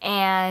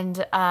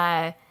 And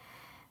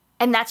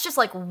that's just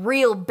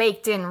real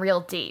baked in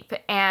real deep.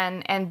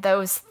 And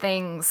those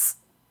things...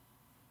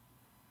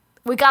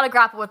 We got to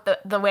grapple with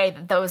the way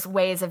that those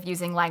ways of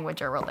using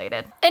language are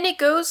related. And it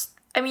goes,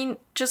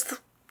 just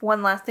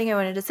one last thing I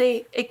wanted to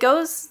say, it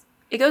goes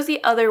the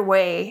other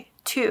way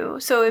too.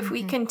 So if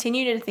we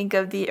continue to think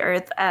of the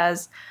Earth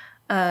as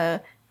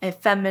a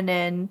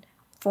feminine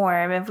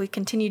form, if we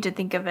continue to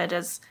think of it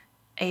as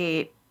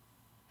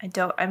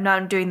I'm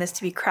not doing this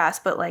to be crass,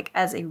 but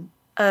as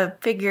a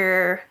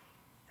figure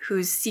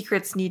whose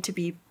secrets need to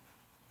be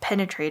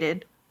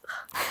penetrated,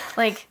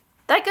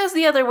 that goes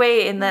the other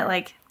way in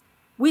that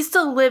we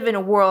still live in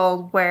a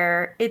world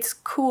where it's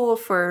cool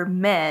for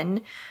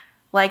men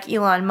like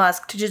Elon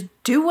Musk to just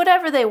do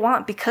whatever they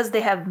want because they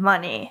have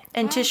money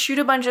and to shoot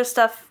a bunch of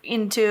stuff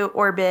into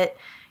orbit,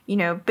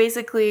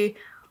 basically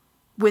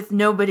with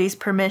nobody's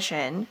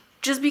permission.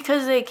 just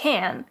because they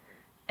can.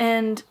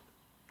 And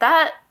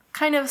that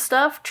kind of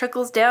stuff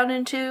trickles down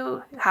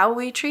into how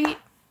we treat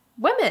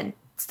women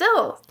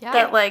still. Yeah.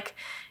 That, like,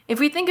 if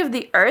we think of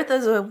the earth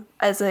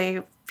as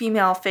a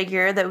female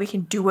figure that we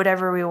can do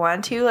whatever we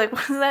want to, like,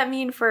 what does that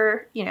mean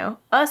for,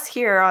 us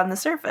here on the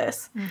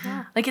surface?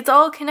 Mm-hmm. Like, it's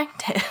all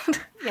connected.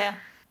 Yeah.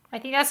 I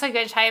think that's a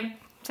good time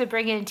to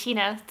bring in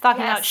Tina,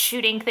 talking about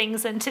shooting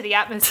things into the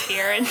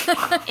atmosphere.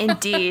 And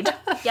Indeed.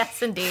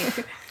 Yes,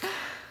 indeed.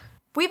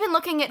 We've been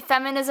looking at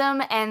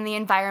feminism and the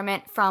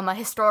environment from a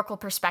historical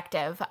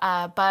perspective,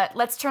 but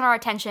let's turn our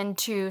attention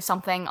to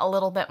something a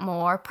little bit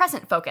more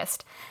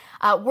present-focused.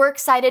 We're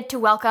excited to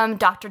welcome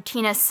Dr.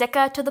 Tina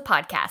Sicca to the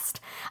podcast.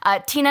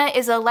 Tina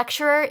is a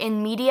lecturer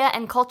in media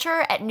and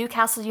culture at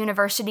Newcastle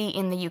University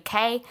in the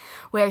UK,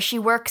 where she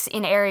works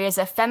in areas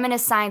of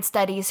feminist science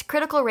studies,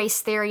 critical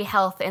race theory,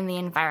 health, and the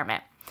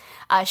environment.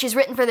 She's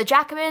written for The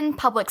Jacobin,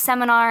 Public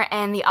Seminar,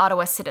 and The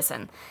Ottawa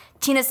Citizen.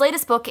 Tina's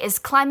latest book is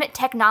Climate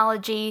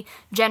Technology,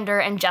 Gender,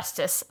 and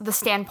Justice, The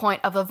Standpoint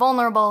of the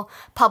Vulnerable,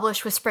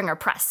 published with Springer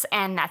Press,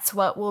 and that's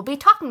what we'll be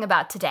talking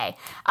about today.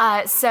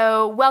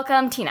 So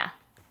welcome, Tina.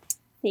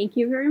 Thank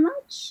you very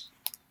much.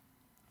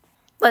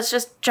 Let's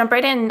just jump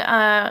right in.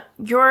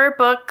 Your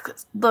book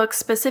looks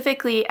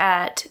specifically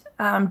at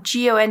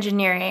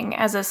geoengineering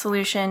as a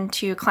solution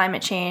to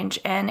climate change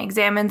and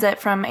examines it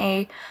from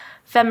a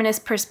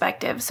feminist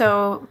perspective.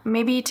 So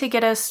maybe to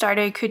get us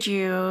started, could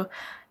you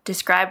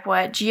describe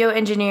what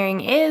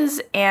geoengineering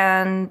is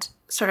and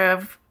sort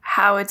of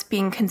how it's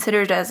being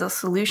considered as a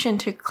solution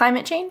to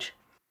climate change?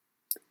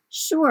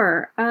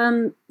 Sure.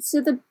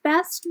 So the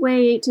best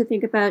way to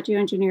think about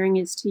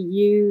geoengineering is to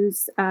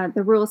use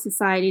the Rural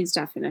Society's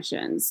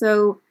definition.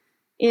 So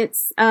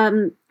it's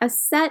a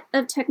set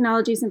of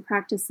technologies and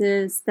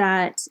practices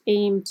that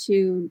aim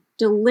to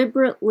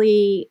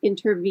deliberately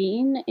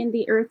intervene in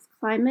the Earth's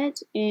climate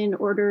in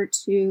order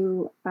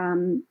to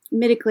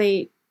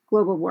mitigate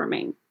global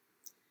warming.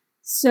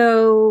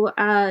 So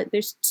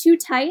there's two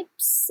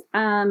types,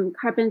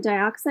 carbon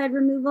dioxide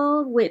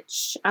removal,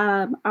 which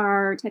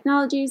are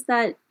technologies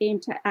that aim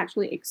to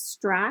actually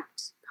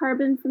extract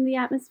carbon from the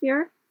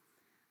atmosphere.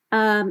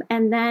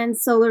 And then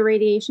solar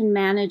radiation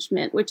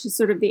management, which is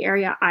sort of the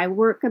area I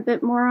work a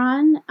bit more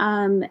on.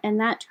 And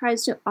that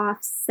tries to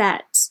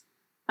offset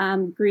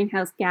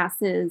greenhouse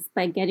gases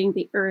by getting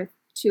the Earth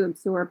to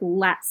absorb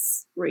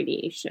less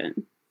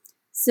radiation.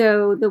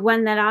 So the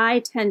one that I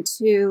tend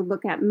to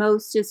look at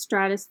most is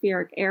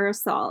stratospheric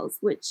aerosols,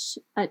 which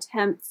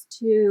attempts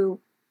to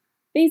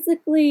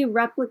basically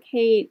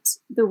replicate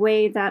the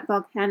way that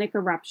volcanic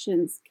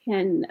eruptions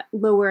can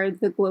lower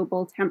the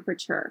global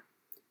temperature.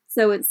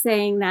 So it's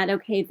saying that,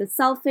 okay, the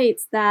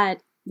sulfates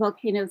that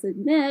volcanoes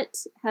emit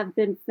have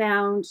been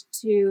found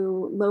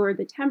to lower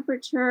the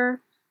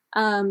temperature,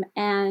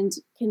 and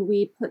can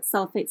we put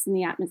sulfates in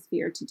the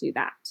atmosphere to do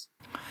that?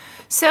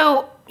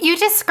 so you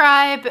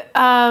describe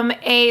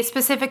a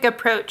specific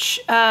approach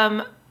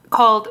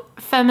called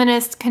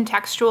feminist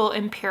contextual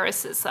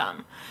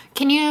empiricism.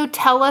 Can you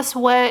tell us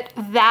what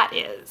that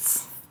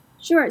is?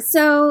 Sure.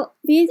 So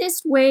the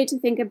easiest way to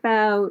think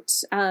about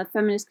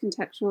feminist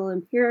contextual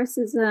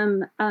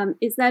empiricism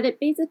is that it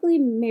basically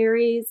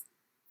marries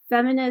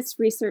feminist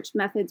research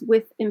methods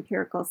with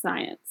empirical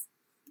science.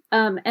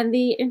 And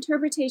the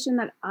interpretation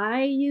that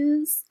I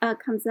use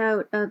comes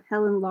out of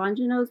Helen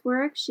Longino's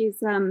work.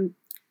 She's an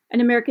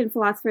American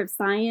philosopher of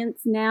science,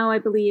 now I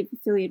believe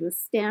affiliated with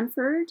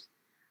Stanford.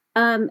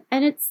 And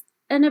it's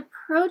an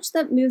approach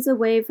that moves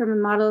away from a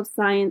model of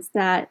science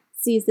that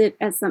sees it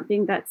as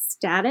something that's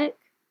static.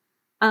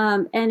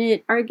 And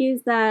it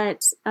argues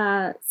that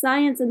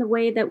science and the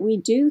way that we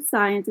do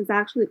science is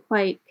actually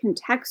quite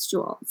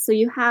contextual. So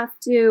you have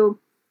to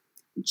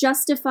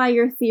justify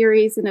your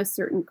theories in a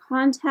certain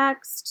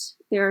context.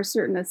 There are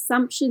certain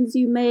assumptions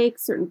you make,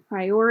 certain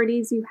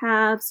priorities you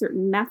have,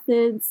 certain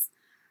methods.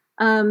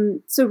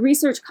 So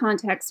research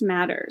context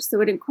matters. So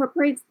it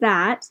incorporates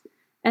that.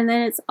 And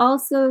then it's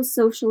also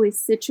socially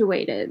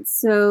situated.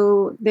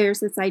 So there's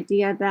this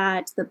idea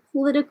that the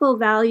political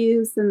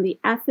values and the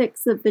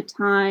ethics of the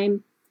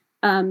time,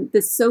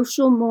 the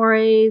social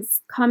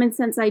mores, common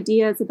sense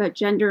ideas about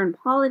gender and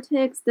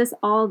politics, this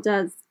all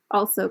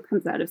also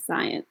comes out of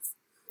science.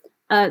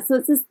 So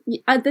it's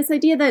this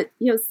idea that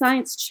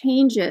science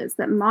changes,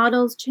 that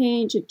models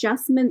change,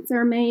 adjustments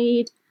are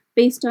made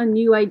based on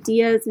new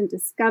ideas and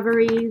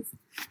discoveries.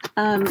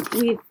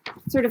 We've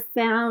sort of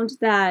found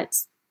that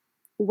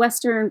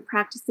Western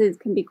practices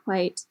can be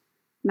quite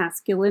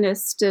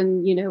masculinist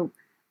and,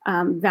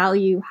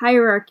 value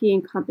hierarchy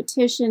and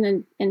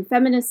competition. And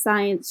feminist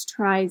science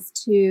tries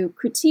to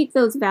critique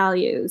those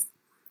values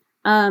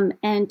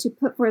and to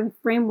put forth a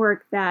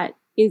framework that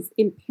is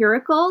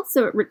empirical.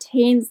 So it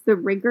retains the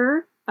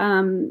rigor,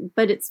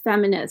 but it's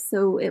feminist.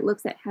 So it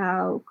looks at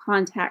how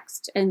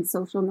context and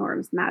social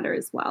norms matter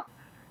as well.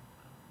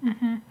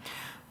 Mm-hmm.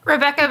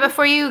 Rebecca,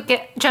 before you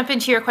jump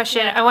into your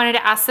question, I wanted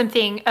to ask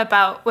something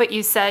about what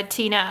you said,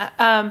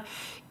 Tina.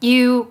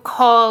 You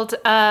called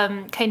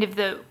kind of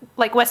the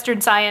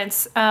Western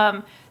science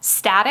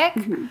static.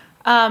 Mm-hmm.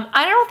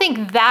 I don't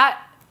think that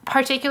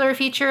particular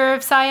feature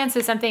of science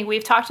is something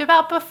we've talked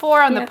about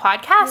before on the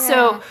podcast. Yeah.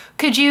 So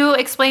could you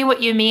explain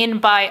what you mean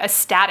by a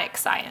static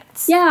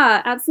science?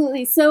 Yeah,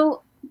 absolutely.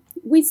 So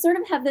we sort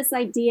of have this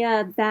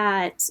idea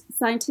that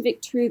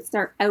scientific truths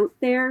are out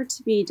there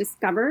to be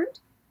discovered,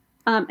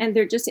 and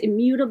they're just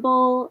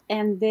immutable,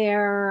 and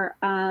they're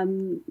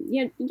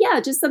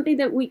just something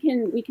that we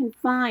can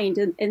find,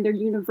 and they're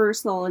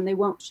universal and they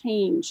won't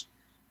change.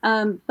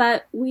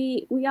 But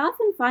we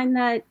often find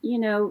that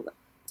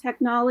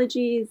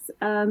technologies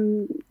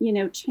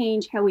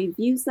change how we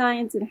view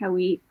science and how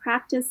we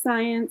practice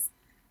science,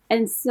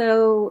 and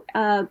so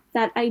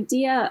that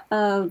idea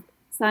of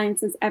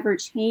science is ever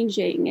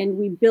changing and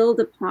we build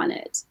upon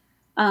it.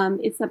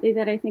 It's something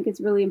that I think is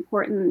really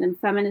important, and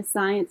feminist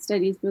science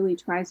studies really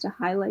tries to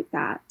highlight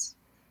that.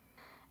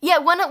 Yeah,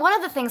 one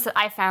of the things that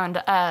I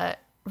found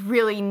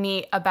really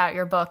neat about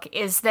your book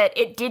is that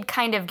it did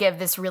kind of give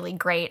this really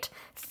great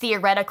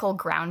theoretical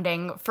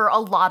grounding for a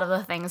lot of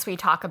the things we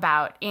talk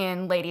about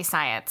in Lady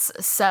Science.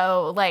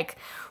 So, like,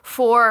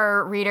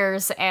 for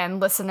readers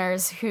and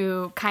listeners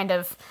who kind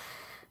of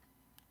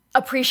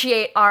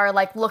appreciate our,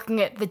 like,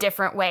 looking at the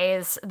different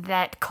ways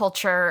that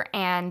culture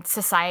and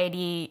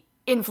society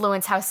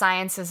influence how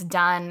science is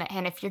done,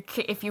 and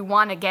if you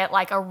want to get,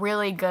 like, a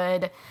really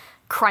good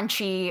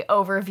crunchy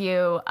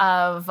overview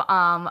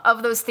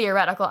of those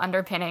theoretical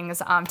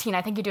underpinnings, Tina,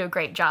 I think you do a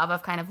great job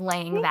of kind of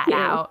laying that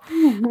out,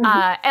 and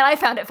I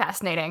found it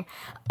fascinating.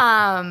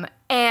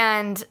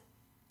 And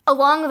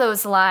along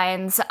those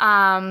lines,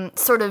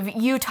 sort of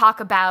you talk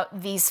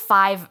about these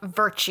 5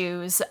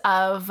 virtues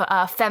of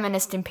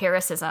feminist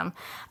empiricism,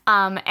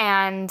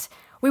 and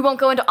we won't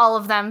go into all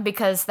of them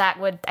because that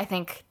would, I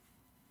think,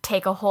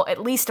 take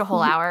at least a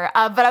whole hour.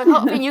 But I was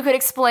hoping you could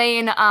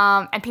explain,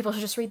 and people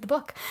should just read the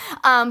book.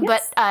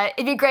 Yes. But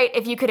it'd be great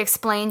if you could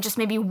explain just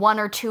maybe 1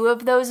 or 2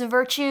 of those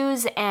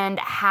virtues and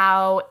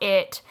how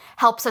it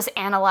helps us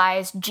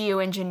analyze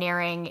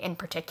geoengineering in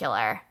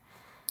particular.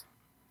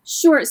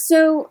 Sure.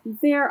 So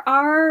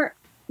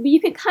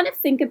you could kind of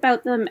think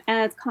about them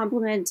as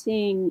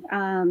complementing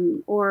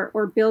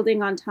or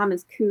building on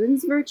Thomas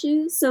Kuhn's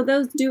virtues. So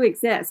those do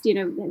exist.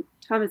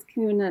 Thomas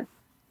Kuhn, a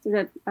sort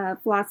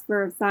of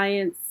philosopher of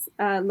science,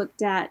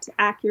 looked at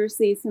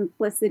accuracy,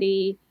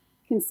 simplicity,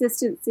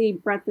 consistency,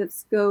 breadth of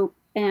scope,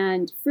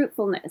 and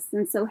fruitfulness.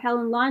 And so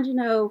Helen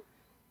Longino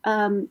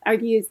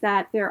argues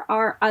that there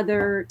are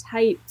other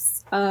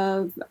types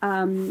of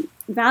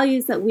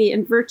values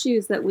and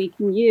virtues that we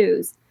can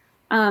use.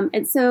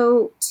 And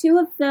so 2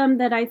 of them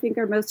that I think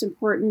are most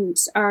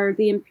important are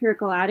the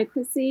empirical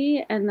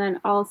adequacy and then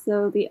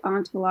also the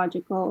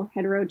ontological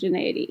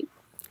heterogeneity.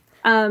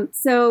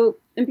 So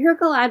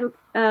empirical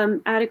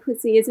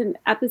adequacy is an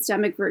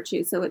epistemic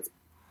virtue, so it's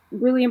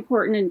really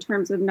important in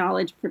terms of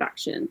knowledge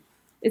production.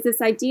 It's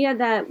this idea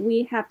that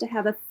we have to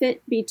have a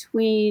fit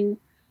between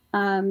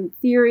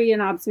theory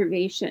and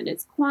observation.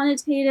 It's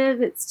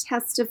quantitative, it's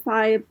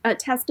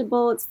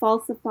testable, it's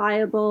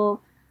falsifiable,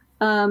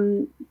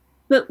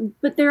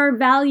 but there are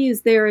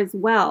values there as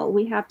well.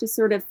 We have to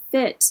sort of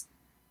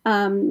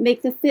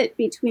make the fit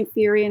between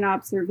theory and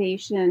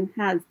observation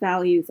has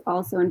values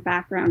also in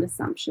background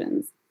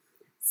assumptions.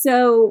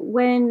 So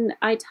when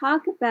I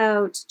talk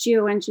about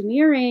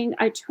geoengineering,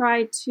 I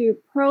try to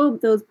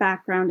probe those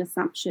background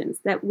assumptions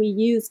that we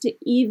use to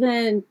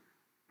even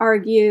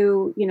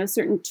argue,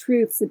 certain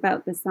truths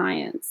about the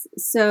science.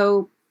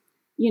 So,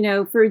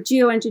 for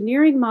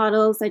geoengineering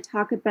models, I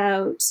talk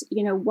about,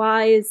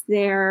 why is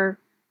there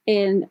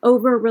an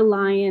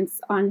over-reliance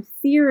on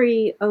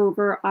theory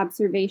over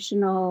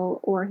observational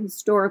or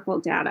historical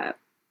data?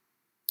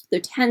 There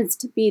tends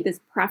to be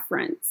this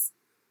preference.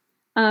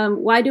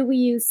 Why do we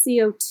use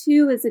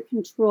CO2 as a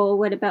control?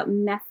 What about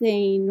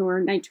methane or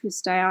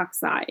nitrous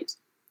dioxide?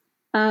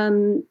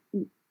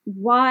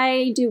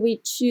 Why do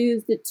we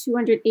choose the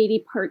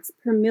 280 parts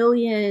per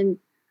million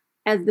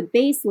as the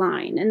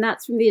baseline? And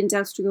that's from the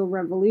Industrial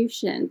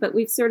Revolution. But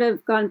we've sort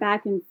of gone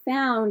back and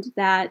found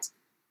that,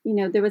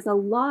 there was a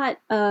lot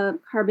of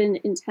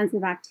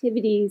carbon-intensive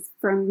activities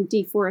from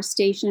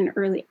deforestation and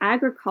early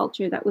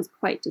agriculture that was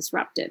quite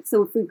disruptive.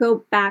 So if we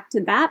go back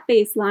to that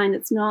baseline,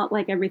 it's not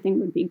like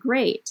everything would be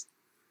great.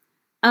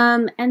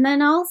 And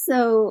then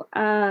also,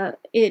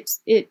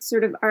 it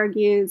sort of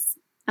argues,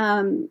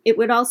 it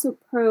would also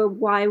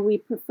probe why we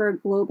prefer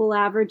global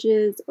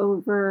averages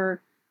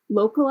over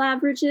local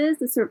averages,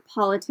 the sort of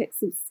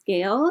politics of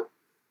scale.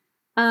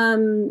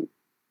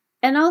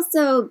 And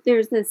also,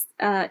 there's this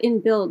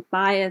inbuilt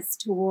bias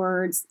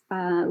towards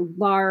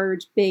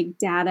large, big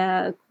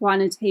data,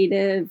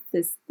 quantitative,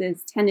 this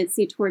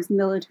tendency towards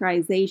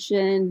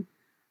militarization,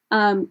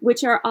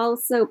 which are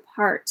also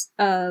part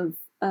of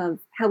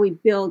how we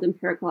build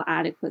empirical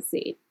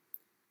adequacy.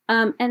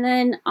 And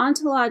then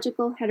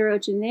ontological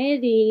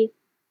heterogeneity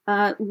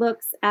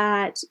looks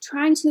at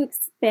trying to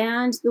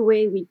expand the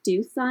way we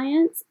do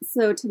science,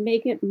 so to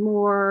make it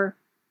more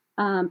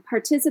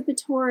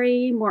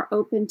participatory, more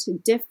open to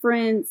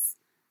difference,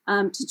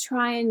 to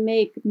try and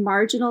make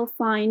marginal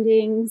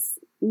findings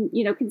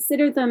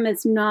consider them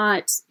as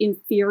not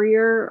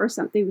inferior or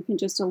something we can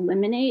just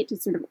eliminate, to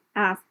sort of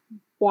ask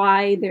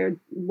why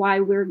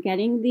we're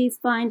getting these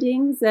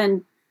findings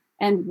and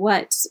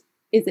what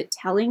is it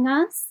telling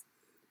us,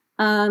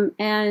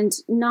 and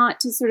not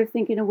to sort of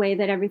think in a way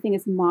that everything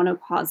is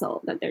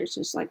monocausal, that there's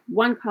just like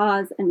one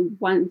cause and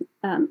one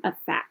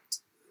effect.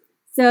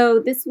 So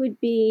this would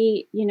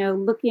be,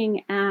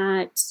 looking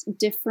at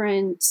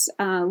different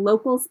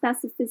local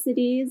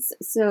specificities.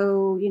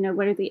 So,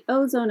 what are the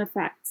ozone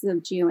effects of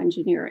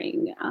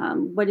geoengineering?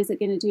 What is it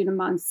going to do to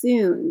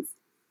monsoons?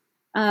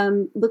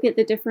 Look at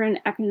the different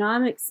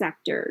economic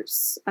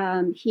sectors,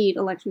 heat,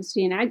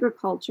 electricity, and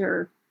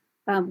agriculture.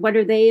 What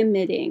are they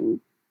emitting?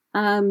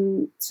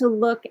 To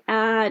look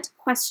at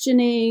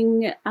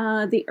questioning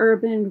the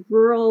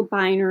urban-rural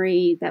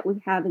binary that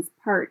we have as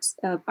part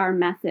of our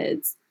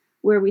methods,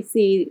 where we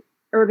see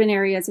urban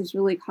areas as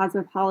really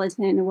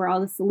cosmopolitan and where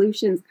all the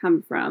solutions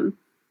come from.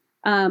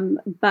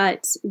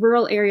 But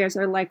rural areas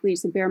are likely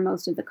to bear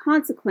most of the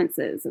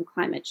consequences of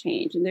climate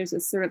change. And there's a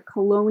sort of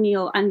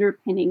colonial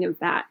underpinning of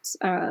that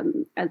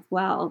as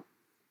well.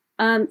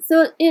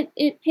 So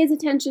it pays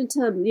attention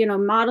to,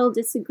 model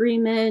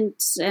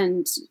disagreement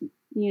and,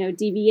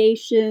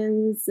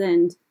 deviations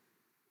and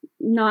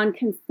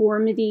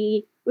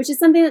nonconformity, which is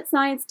something that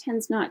science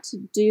tends not to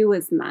do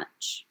as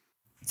much.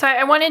 So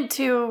I wanted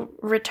to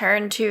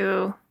return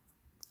to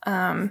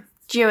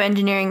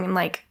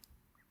geoengineering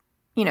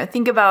and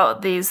think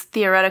about these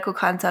theoretical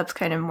concepts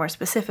kind of more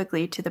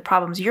specifically to the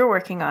problems you're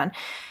working on.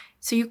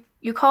 So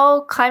you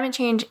call climate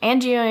change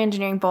and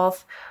geoengineering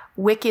both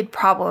wicked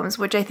problems,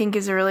 which I think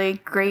is a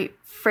really great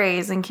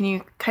phrase. And can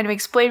you kind of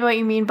explain what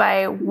you mean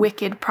by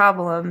wicked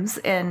problems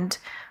and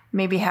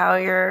maybe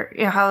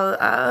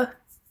how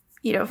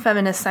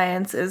feminist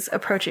science is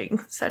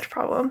approaching such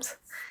problems?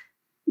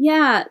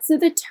 Yeah, so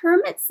the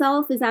term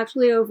itself is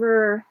actually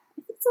over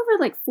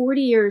like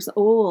 40 years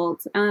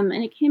old, and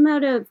it came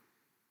out of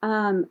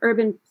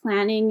urban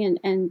planning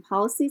and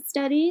policy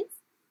studies.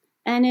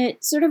 And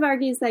it sort of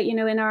argues that,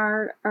 in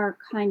our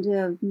kind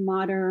of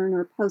modern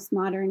or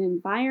postmodern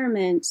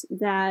environment,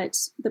 that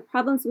the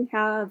problems we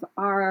have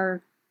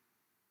are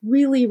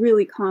really,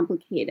 really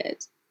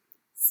complicated.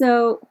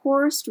 So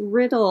Horst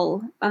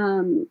Riddle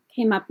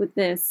came up with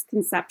this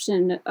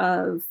conception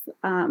of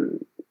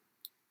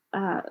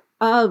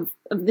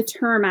the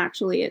term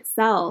actually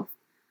itself,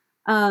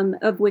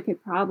 of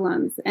wicked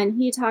problems. And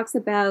he talks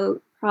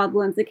about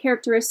problems, the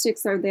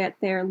characteristics are that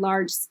they're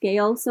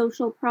large-scale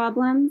social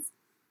problems,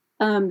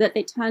 that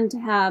they tend to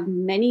have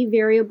many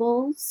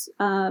variables,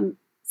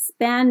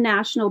 span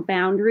national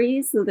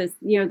boundaries, so that,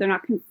 they're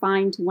not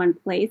confined to one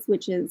place,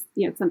 which is,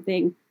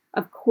 something,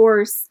 of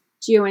course,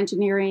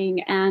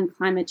 geoengineering and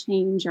climate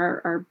change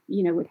are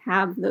would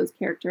have those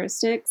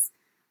characteristics.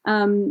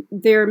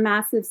 Their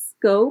massive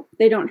scope,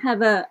 they don't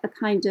have a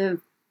kind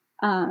of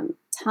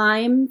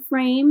time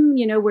frame,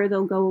 where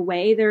they'll go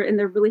away.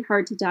 They're really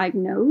hard to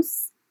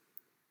diagnose.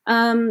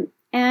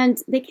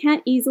 And they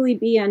can't easily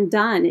be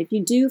undone. If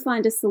you do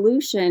find a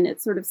solution,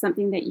 it's sort of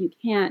something that you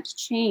can't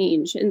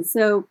change. And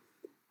so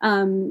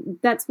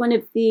that's one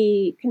of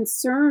the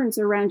concerns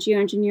around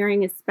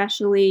geoengineering,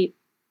 especially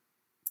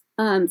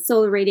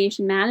solar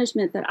radiation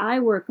management that I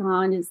work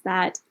on, is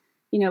that,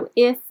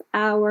 if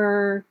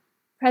our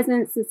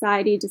present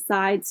society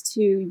decides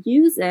to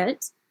use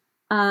it,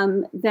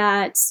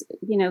 that,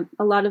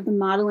 a lot of the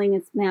modeling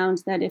has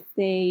found that if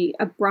they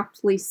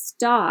abruptly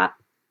stop,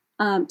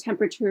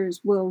 temperatures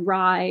will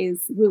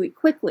rise really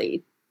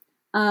quickly.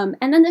 And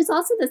then there's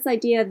also this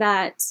idea of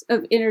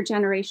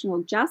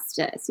intergenerational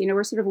justice.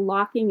 We're sort of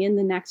locking in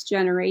the next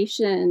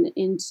generation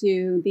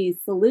into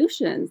these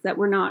solutions that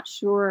we're not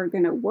sure are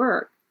going to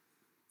work.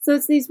 So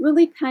it's these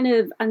really kind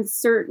of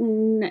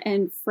uncertain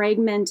and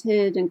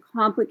fragmented and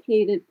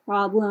complicated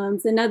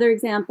problems. Another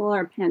example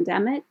are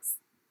pandemics.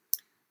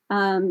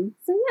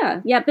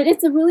 But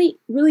it's a really,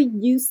 really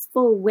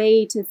useful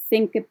way to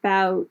think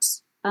about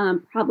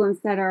problems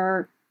that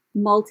are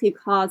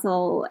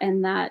multi-causal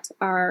and that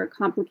are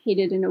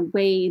complicated in a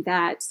way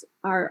that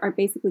are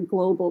basically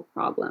global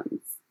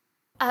problems.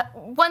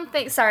 One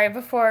thing, sorry,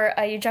 before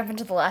you jump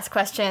into the last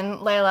question,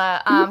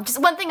 Layla,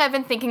 just one thing I've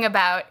been thinking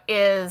about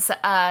is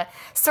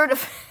sort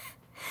of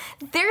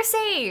there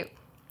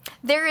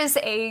is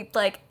a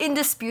like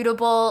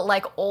indisputable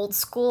like old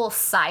school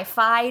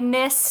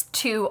sci-fi-ness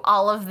to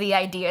all of the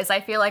ideas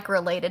I feel like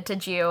related to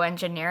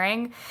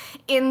geoengineering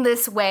in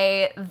this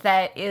way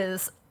that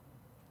is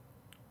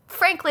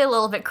frankly a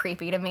little bit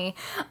creepy to me.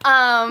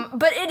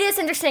 But it is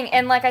interesting,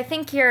 and like I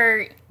think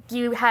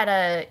you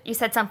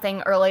said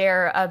something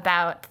earlier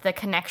about the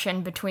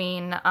connection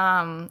between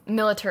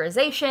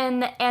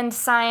militarization and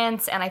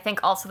science, and I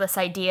think also this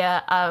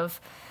idea of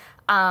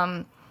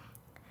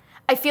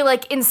I feel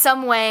like in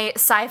some way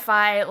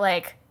sci-fi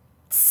like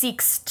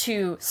seeks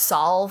to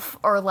solve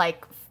or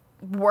like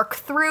work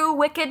through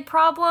wicked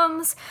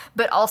problems,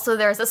 but also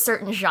there's a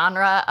certain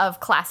genre of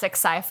classic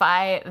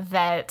sci-fi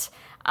that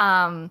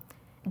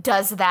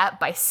does that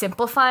by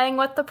simplifying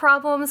what the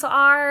problems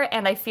are,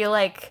 and I feel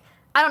like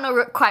I don't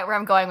know quite where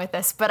I'm going with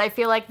this, but I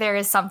feel like there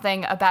is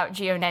something about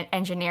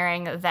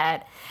geoengineering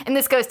that, and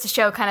this goes to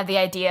show kind of the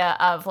idea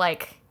of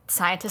like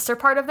scientists are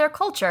part of their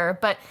culture,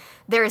 but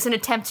there is an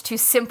attempt to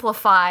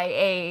simplify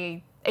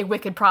a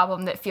wicked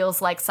problem that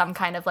feels like some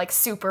kind of like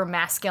super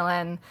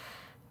masculine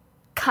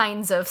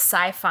kinds of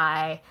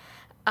sci-fi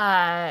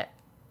that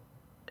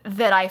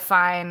I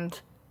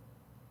find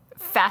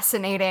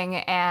fascinating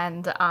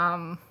and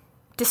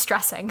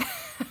distressing.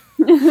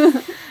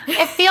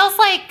 It feels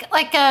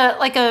like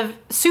a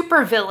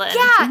super villain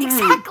Yeah,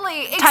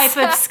 exactly. type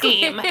of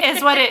scheme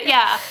is what it.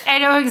 Yeah, I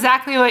know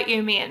exactly what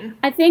you mean.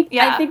 I think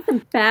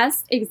the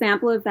best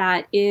example of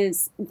that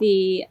is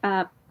the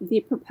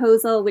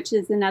proposal, which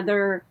is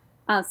another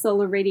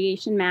solar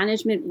radiation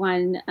management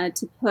one,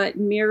 to put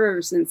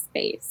mirrors in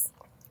space.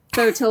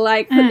 So to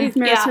like put these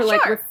mirrors to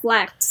like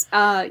reflect,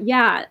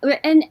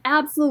 and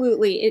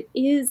absolutely, it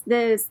is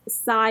this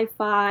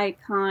sci-fi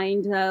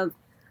kind of.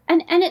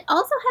 And it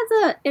also has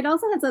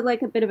a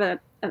like a bit of a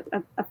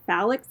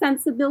phallic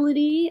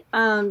sensibility,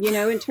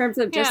 in terms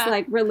of just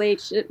like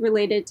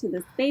related to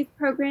the space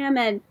program,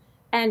 and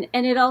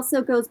it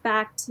also goes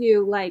back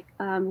to like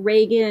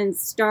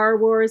Reagan's Star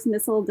Wars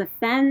missile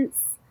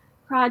defense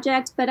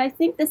project. But I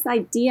think this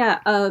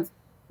idea of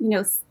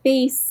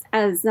space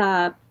as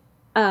a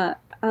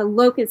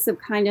locus of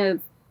kind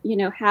of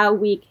how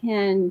we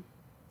can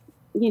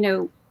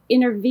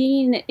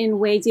intervene in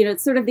ways,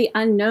 it's sort of the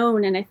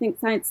unknown. And I think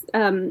science,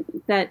 science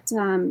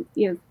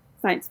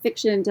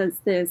fiction does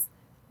this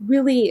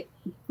really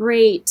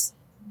great,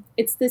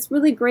 it's this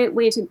really great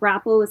way to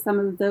grapple with some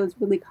of those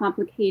really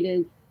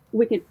complicated,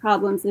 wicked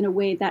problems in a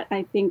way that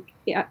I think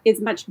is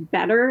much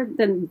better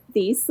than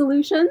these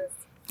solutions.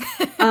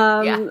 It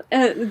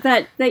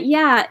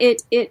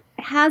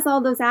has all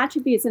those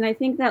attributes, and I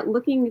think that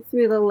looking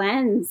through the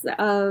lens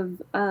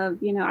of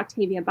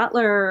Octavia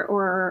Butler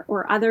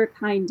or other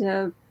kind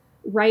of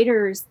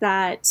writers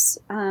that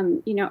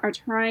are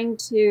trying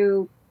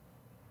to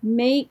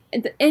make,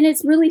 and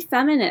it's really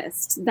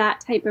feminist,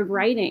 that type of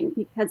writing,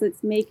 because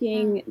it's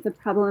making the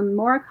problem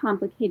more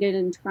complicated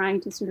and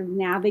trying to sort of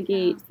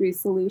navigate through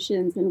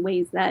solutions in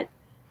ways that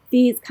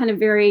these kind of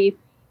very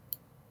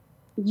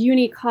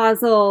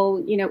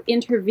unicausal,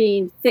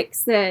 intervene,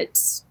 fix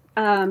it,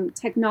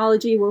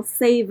 technology will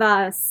save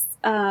us,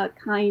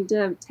 kind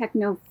of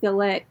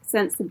technophilic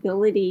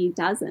sensibility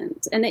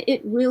doesn't. And it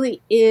really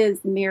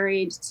is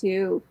married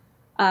to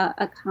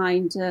a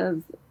kind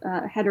of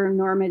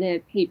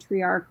heteronormative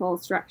patriarchal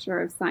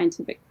structure of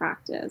scientific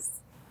practice.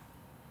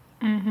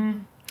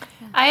 Mm-hmm.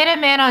 I had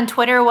a man on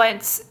Twitter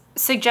once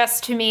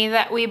suggest to me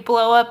that we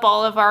blow up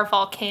all of our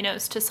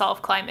volcanoes to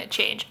solve climate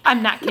change.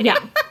 I'm not kidding. Yeah.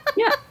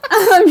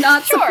 I'm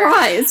not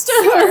surprised.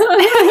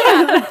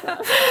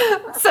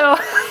 So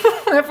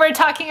if we're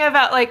talking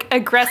about like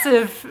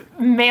aggressive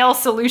male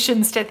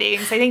solutions to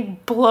things, I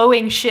think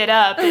blowing shit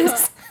up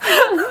is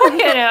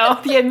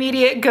the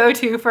immediate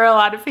go-to for a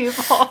lot of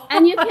people.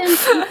 And you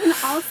can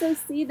also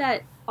see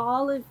that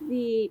all of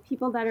the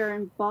people that are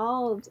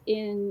involved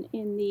in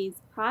these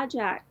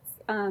projects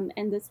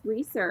and this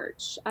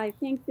research, I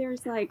think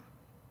there's like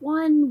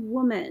one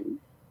woman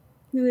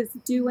who is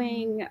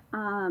doing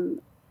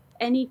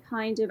any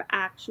kind of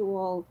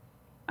actual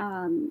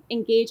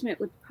engagement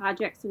with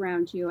projects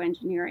around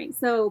geoengineering.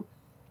 So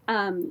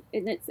and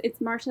it's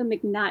Marcia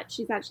McNutt.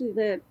 She's actually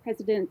the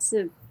president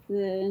of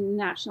the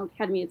National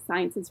Academy of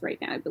Sciences right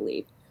now, I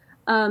believe.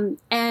 And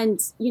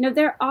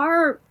there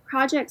are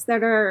projects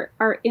that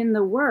are in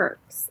the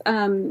works.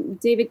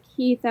 David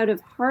Keith out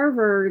of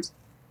Harvard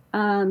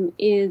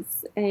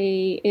is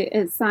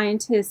a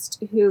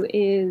scientist who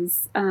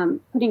is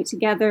putting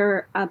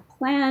together a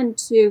plan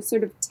to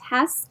sort of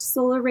test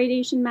solar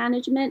radiation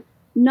management,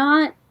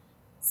 not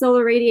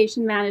solar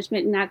radiation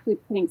management and actually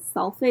putting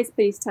sulfates,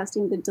 but he's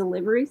testing the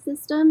delivery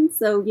system.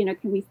 So,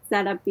 can we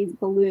set up these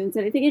balloons?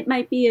 And I think it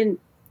might be in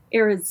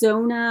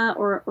Arizona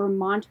or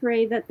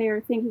Monterey that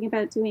they're thinking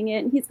about doing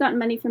it. And he's gotten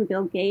money from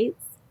Bill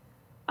Gates.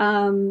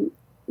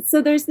 So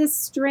there's this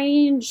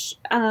strange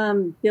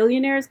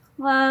billionaires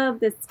club,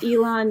 this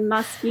Elon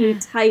Musky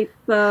type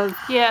of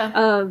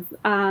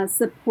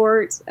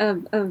support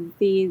of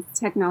these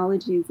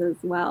technologies as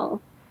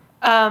well.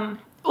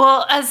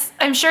 Well, as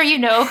I'm sure you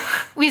know,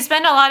 we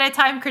spend a lot of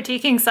time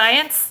critiquing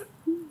science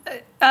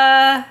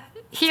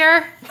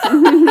here.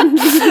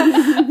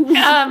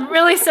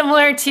 Really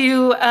similar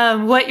to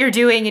what you're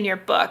doing in your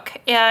book.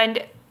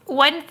 And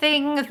one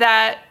thing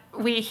that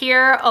we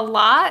hear a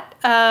lot,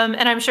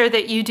 and I'm sure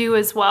that you do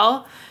as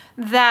well,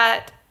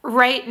 that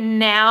right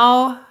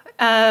now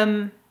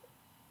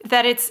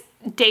that it's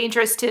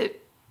dangerous to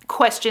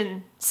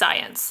question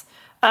science.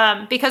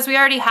 Because we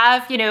already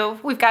have,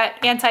 we've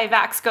got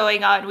anti-vax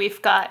going on.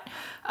 We've got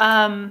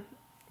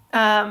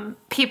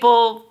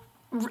people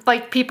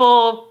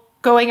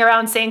going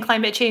around saying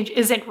climate change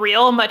isn't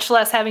real, much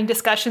less having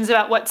discussions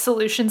about what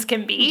solutions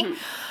can be. Mm-hmm.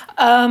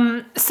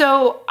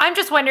 So I'm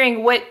just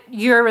wondering what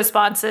your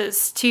response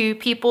is to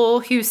people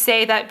who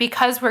say that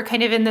because we're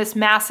kind of in this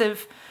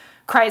massive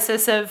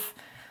crisis of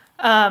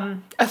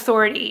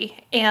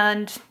authority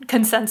and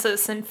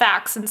consensus and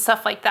facts and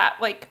stuff like that,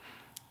 like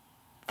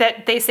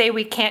that they say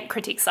we can't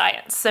critique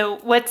science. So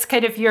what's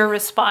kind of your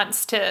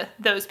response to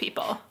those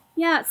people?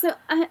 Yeah, so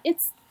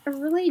it's a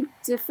really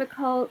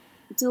difficult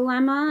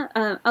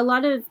dilemma. A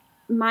lot of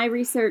my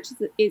research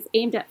is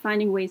aimed at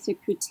finding ways to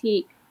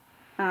critique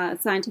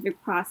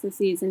scientific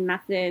processes and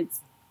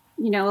methods,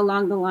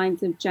 along the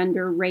lines of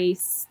gender,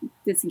 race,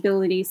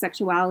 disability,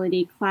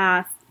 sexuality,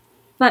 class,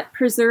 but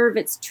preserve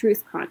its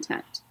truth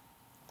content.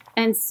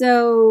 And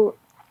so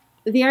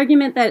the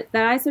argument that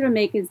I sort of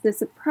make is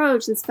this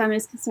approach, this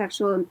feminist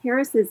contextual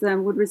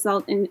empiricism, would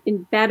result in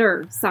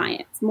better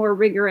science, more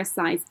rigorous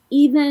science,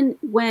 even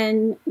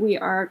when we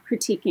are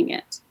critiquing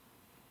it.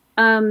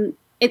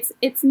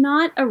 It's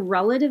not a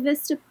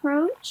relativist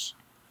approach.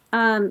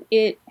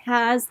 It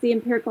has the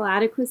empirical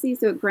adequacy,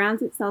 so it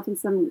grounds itself in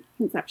some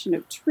conception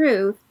of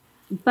truth,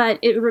 but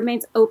it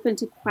remains open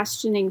to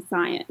questioning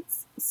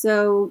science.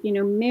 So,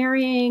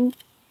 marrying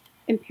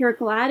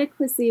empirical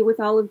adequacy with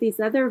all of these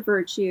other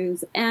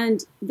virtues.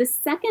 And the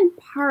second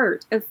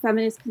part of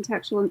feminist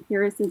contextual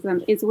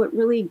empiricism is what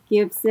really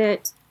gives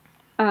it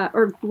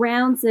or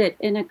grounds it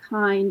in a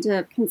kind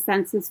of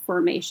consensus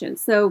formation.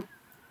 So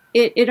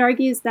it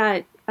argues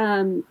that,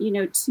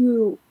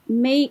 to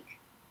make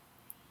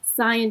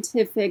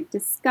scientific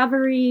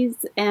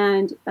discoveries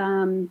and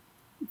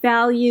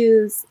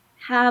values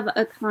have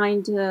a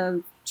kind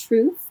of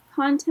truth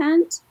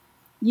content,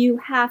 you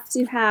have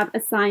to have a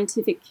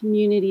scientific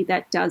community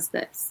that does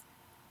this.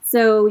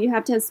 So you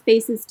have to have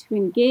spaces to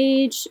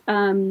engage.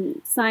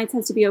 Science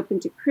has to be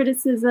open to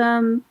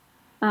criticism.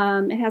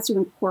 It has to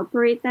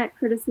incorporate that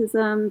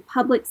criticism,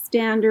 public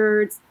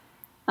standards.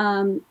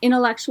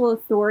 Intellectual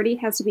authority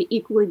has to be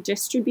equally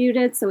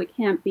distributed. So it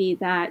can't be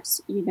that,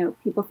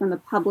 people from the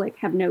public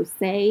have no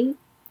say.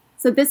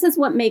 So this is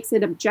what makes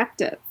it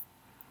objective,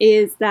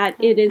 is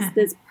that it is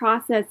this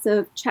process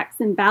of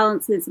checks and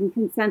balances and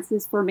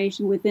consensus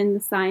formation within the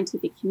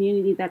scientific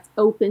community that's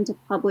open to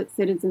public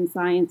citizen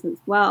science as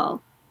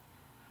well.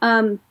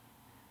 And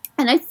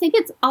I think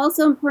it's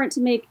also important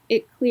to make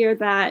it clear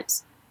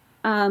that,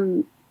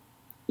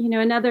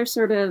 another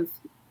sort of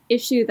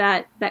issue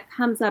that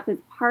comes up as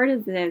part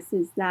of this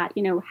is that,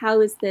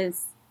 how is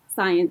this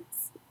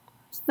science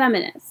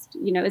feminist?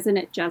 Isn't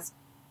it just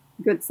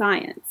good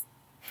science?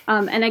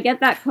 And I get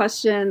that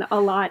question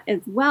a lot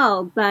as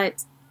well,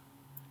 but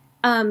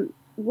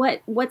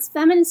what's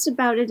feminist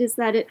about it is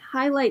that it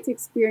highlights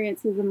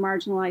experiences of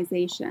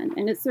marginalization,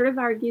 and it sort of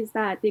argues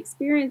that the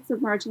experience of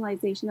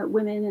marginalization that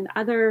women and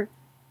other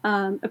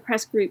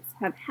oppressed groups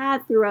have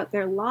had throughout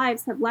their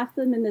lives have left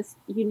them in this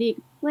unique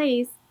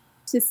place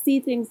to see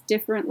things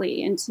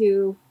differently and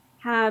to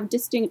have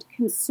distinct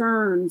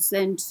concerns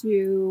and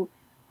to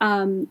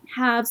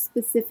have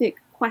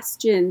specific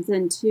questions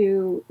and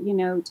to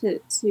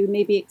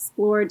maybe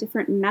explore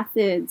different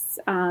methods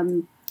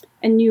and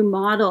new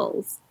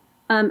models.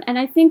 And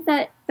I think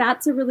that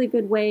that's a really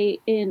good way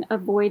in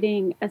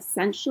avoiding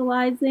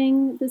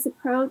essentializing this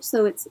approach.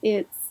 So it's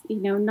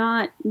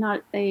not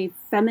a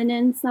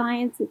feminine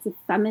science, it's a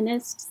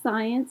feminist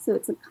science. So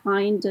it's a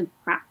kind of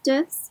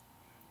practice.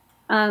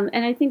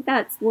 And I think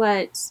that's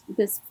what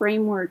this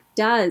framework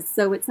does.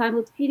 So it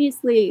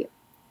simultaneously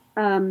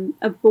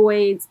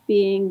avoids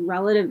being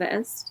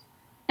relativist,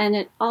 and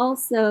it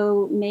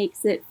also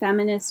makes it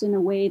feminist in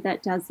a way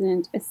that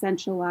doesn't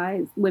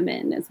essentialize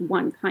women as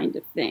one kind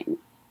of thing.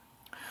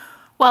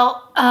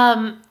 Well,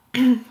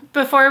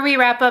 before we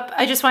wrap up,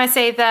 I just want to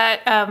say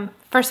that,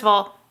 first of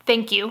all,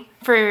 thank you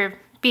for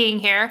being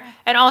here.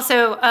 And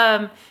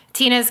also,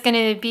 Tina's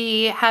going to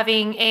be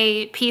having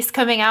a piece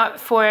coming out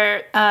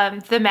for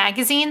the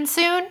magazine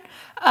soon,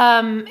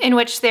 in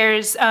which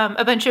there's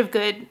a bunch of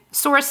good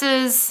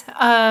sources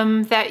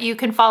that you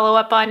can follow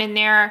up on in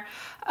there.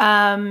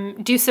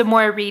 Do some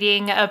more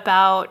reading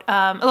about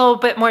a little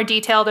bit more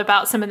detailed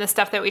about some of the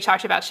stuff that we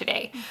talked about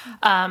today.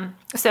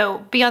 So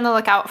be on the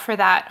lookout for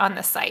that on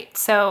the site.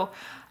 So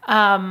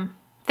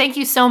thank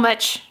you so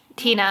much,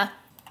 Tina.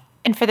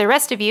 And for the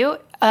rest of you,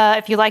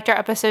 if you liked our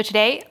episode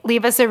today,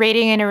 leave us a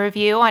rating and a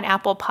review on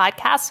Apple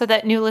Podcasts so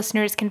that new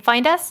listeners can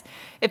find us.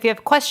 If you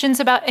have questions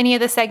about any of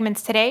the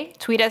segments today,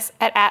 tweet us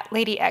at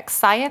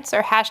LadyXScience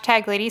or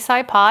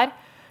 #LadySciPod.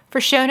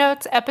 For show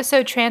notes,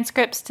 episode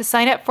transcripts, to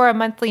sign up for a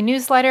monthly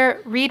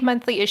newsletter, read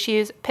monthly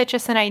issues, pitch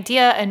us an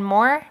idea, and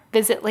more,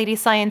 visit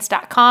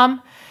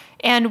ladyscience.com.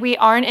 And we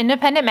are an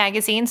independent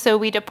magazine, so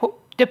we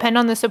depend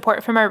on the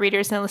support from our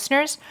readers and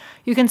listeners.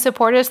 You can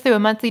support us through a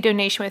monthly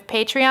donation with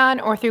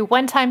Patreon or through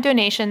one-time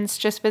donations.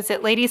 Just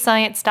visit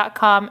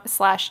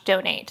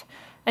ladyscience.com/donate.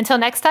 Until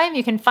next time,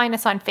 you can find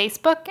us on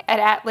Facebook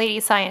at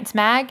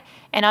LadyScienceMag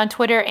and on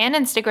Twitter and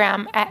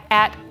Instagram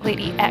at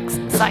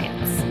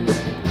LadyXScience.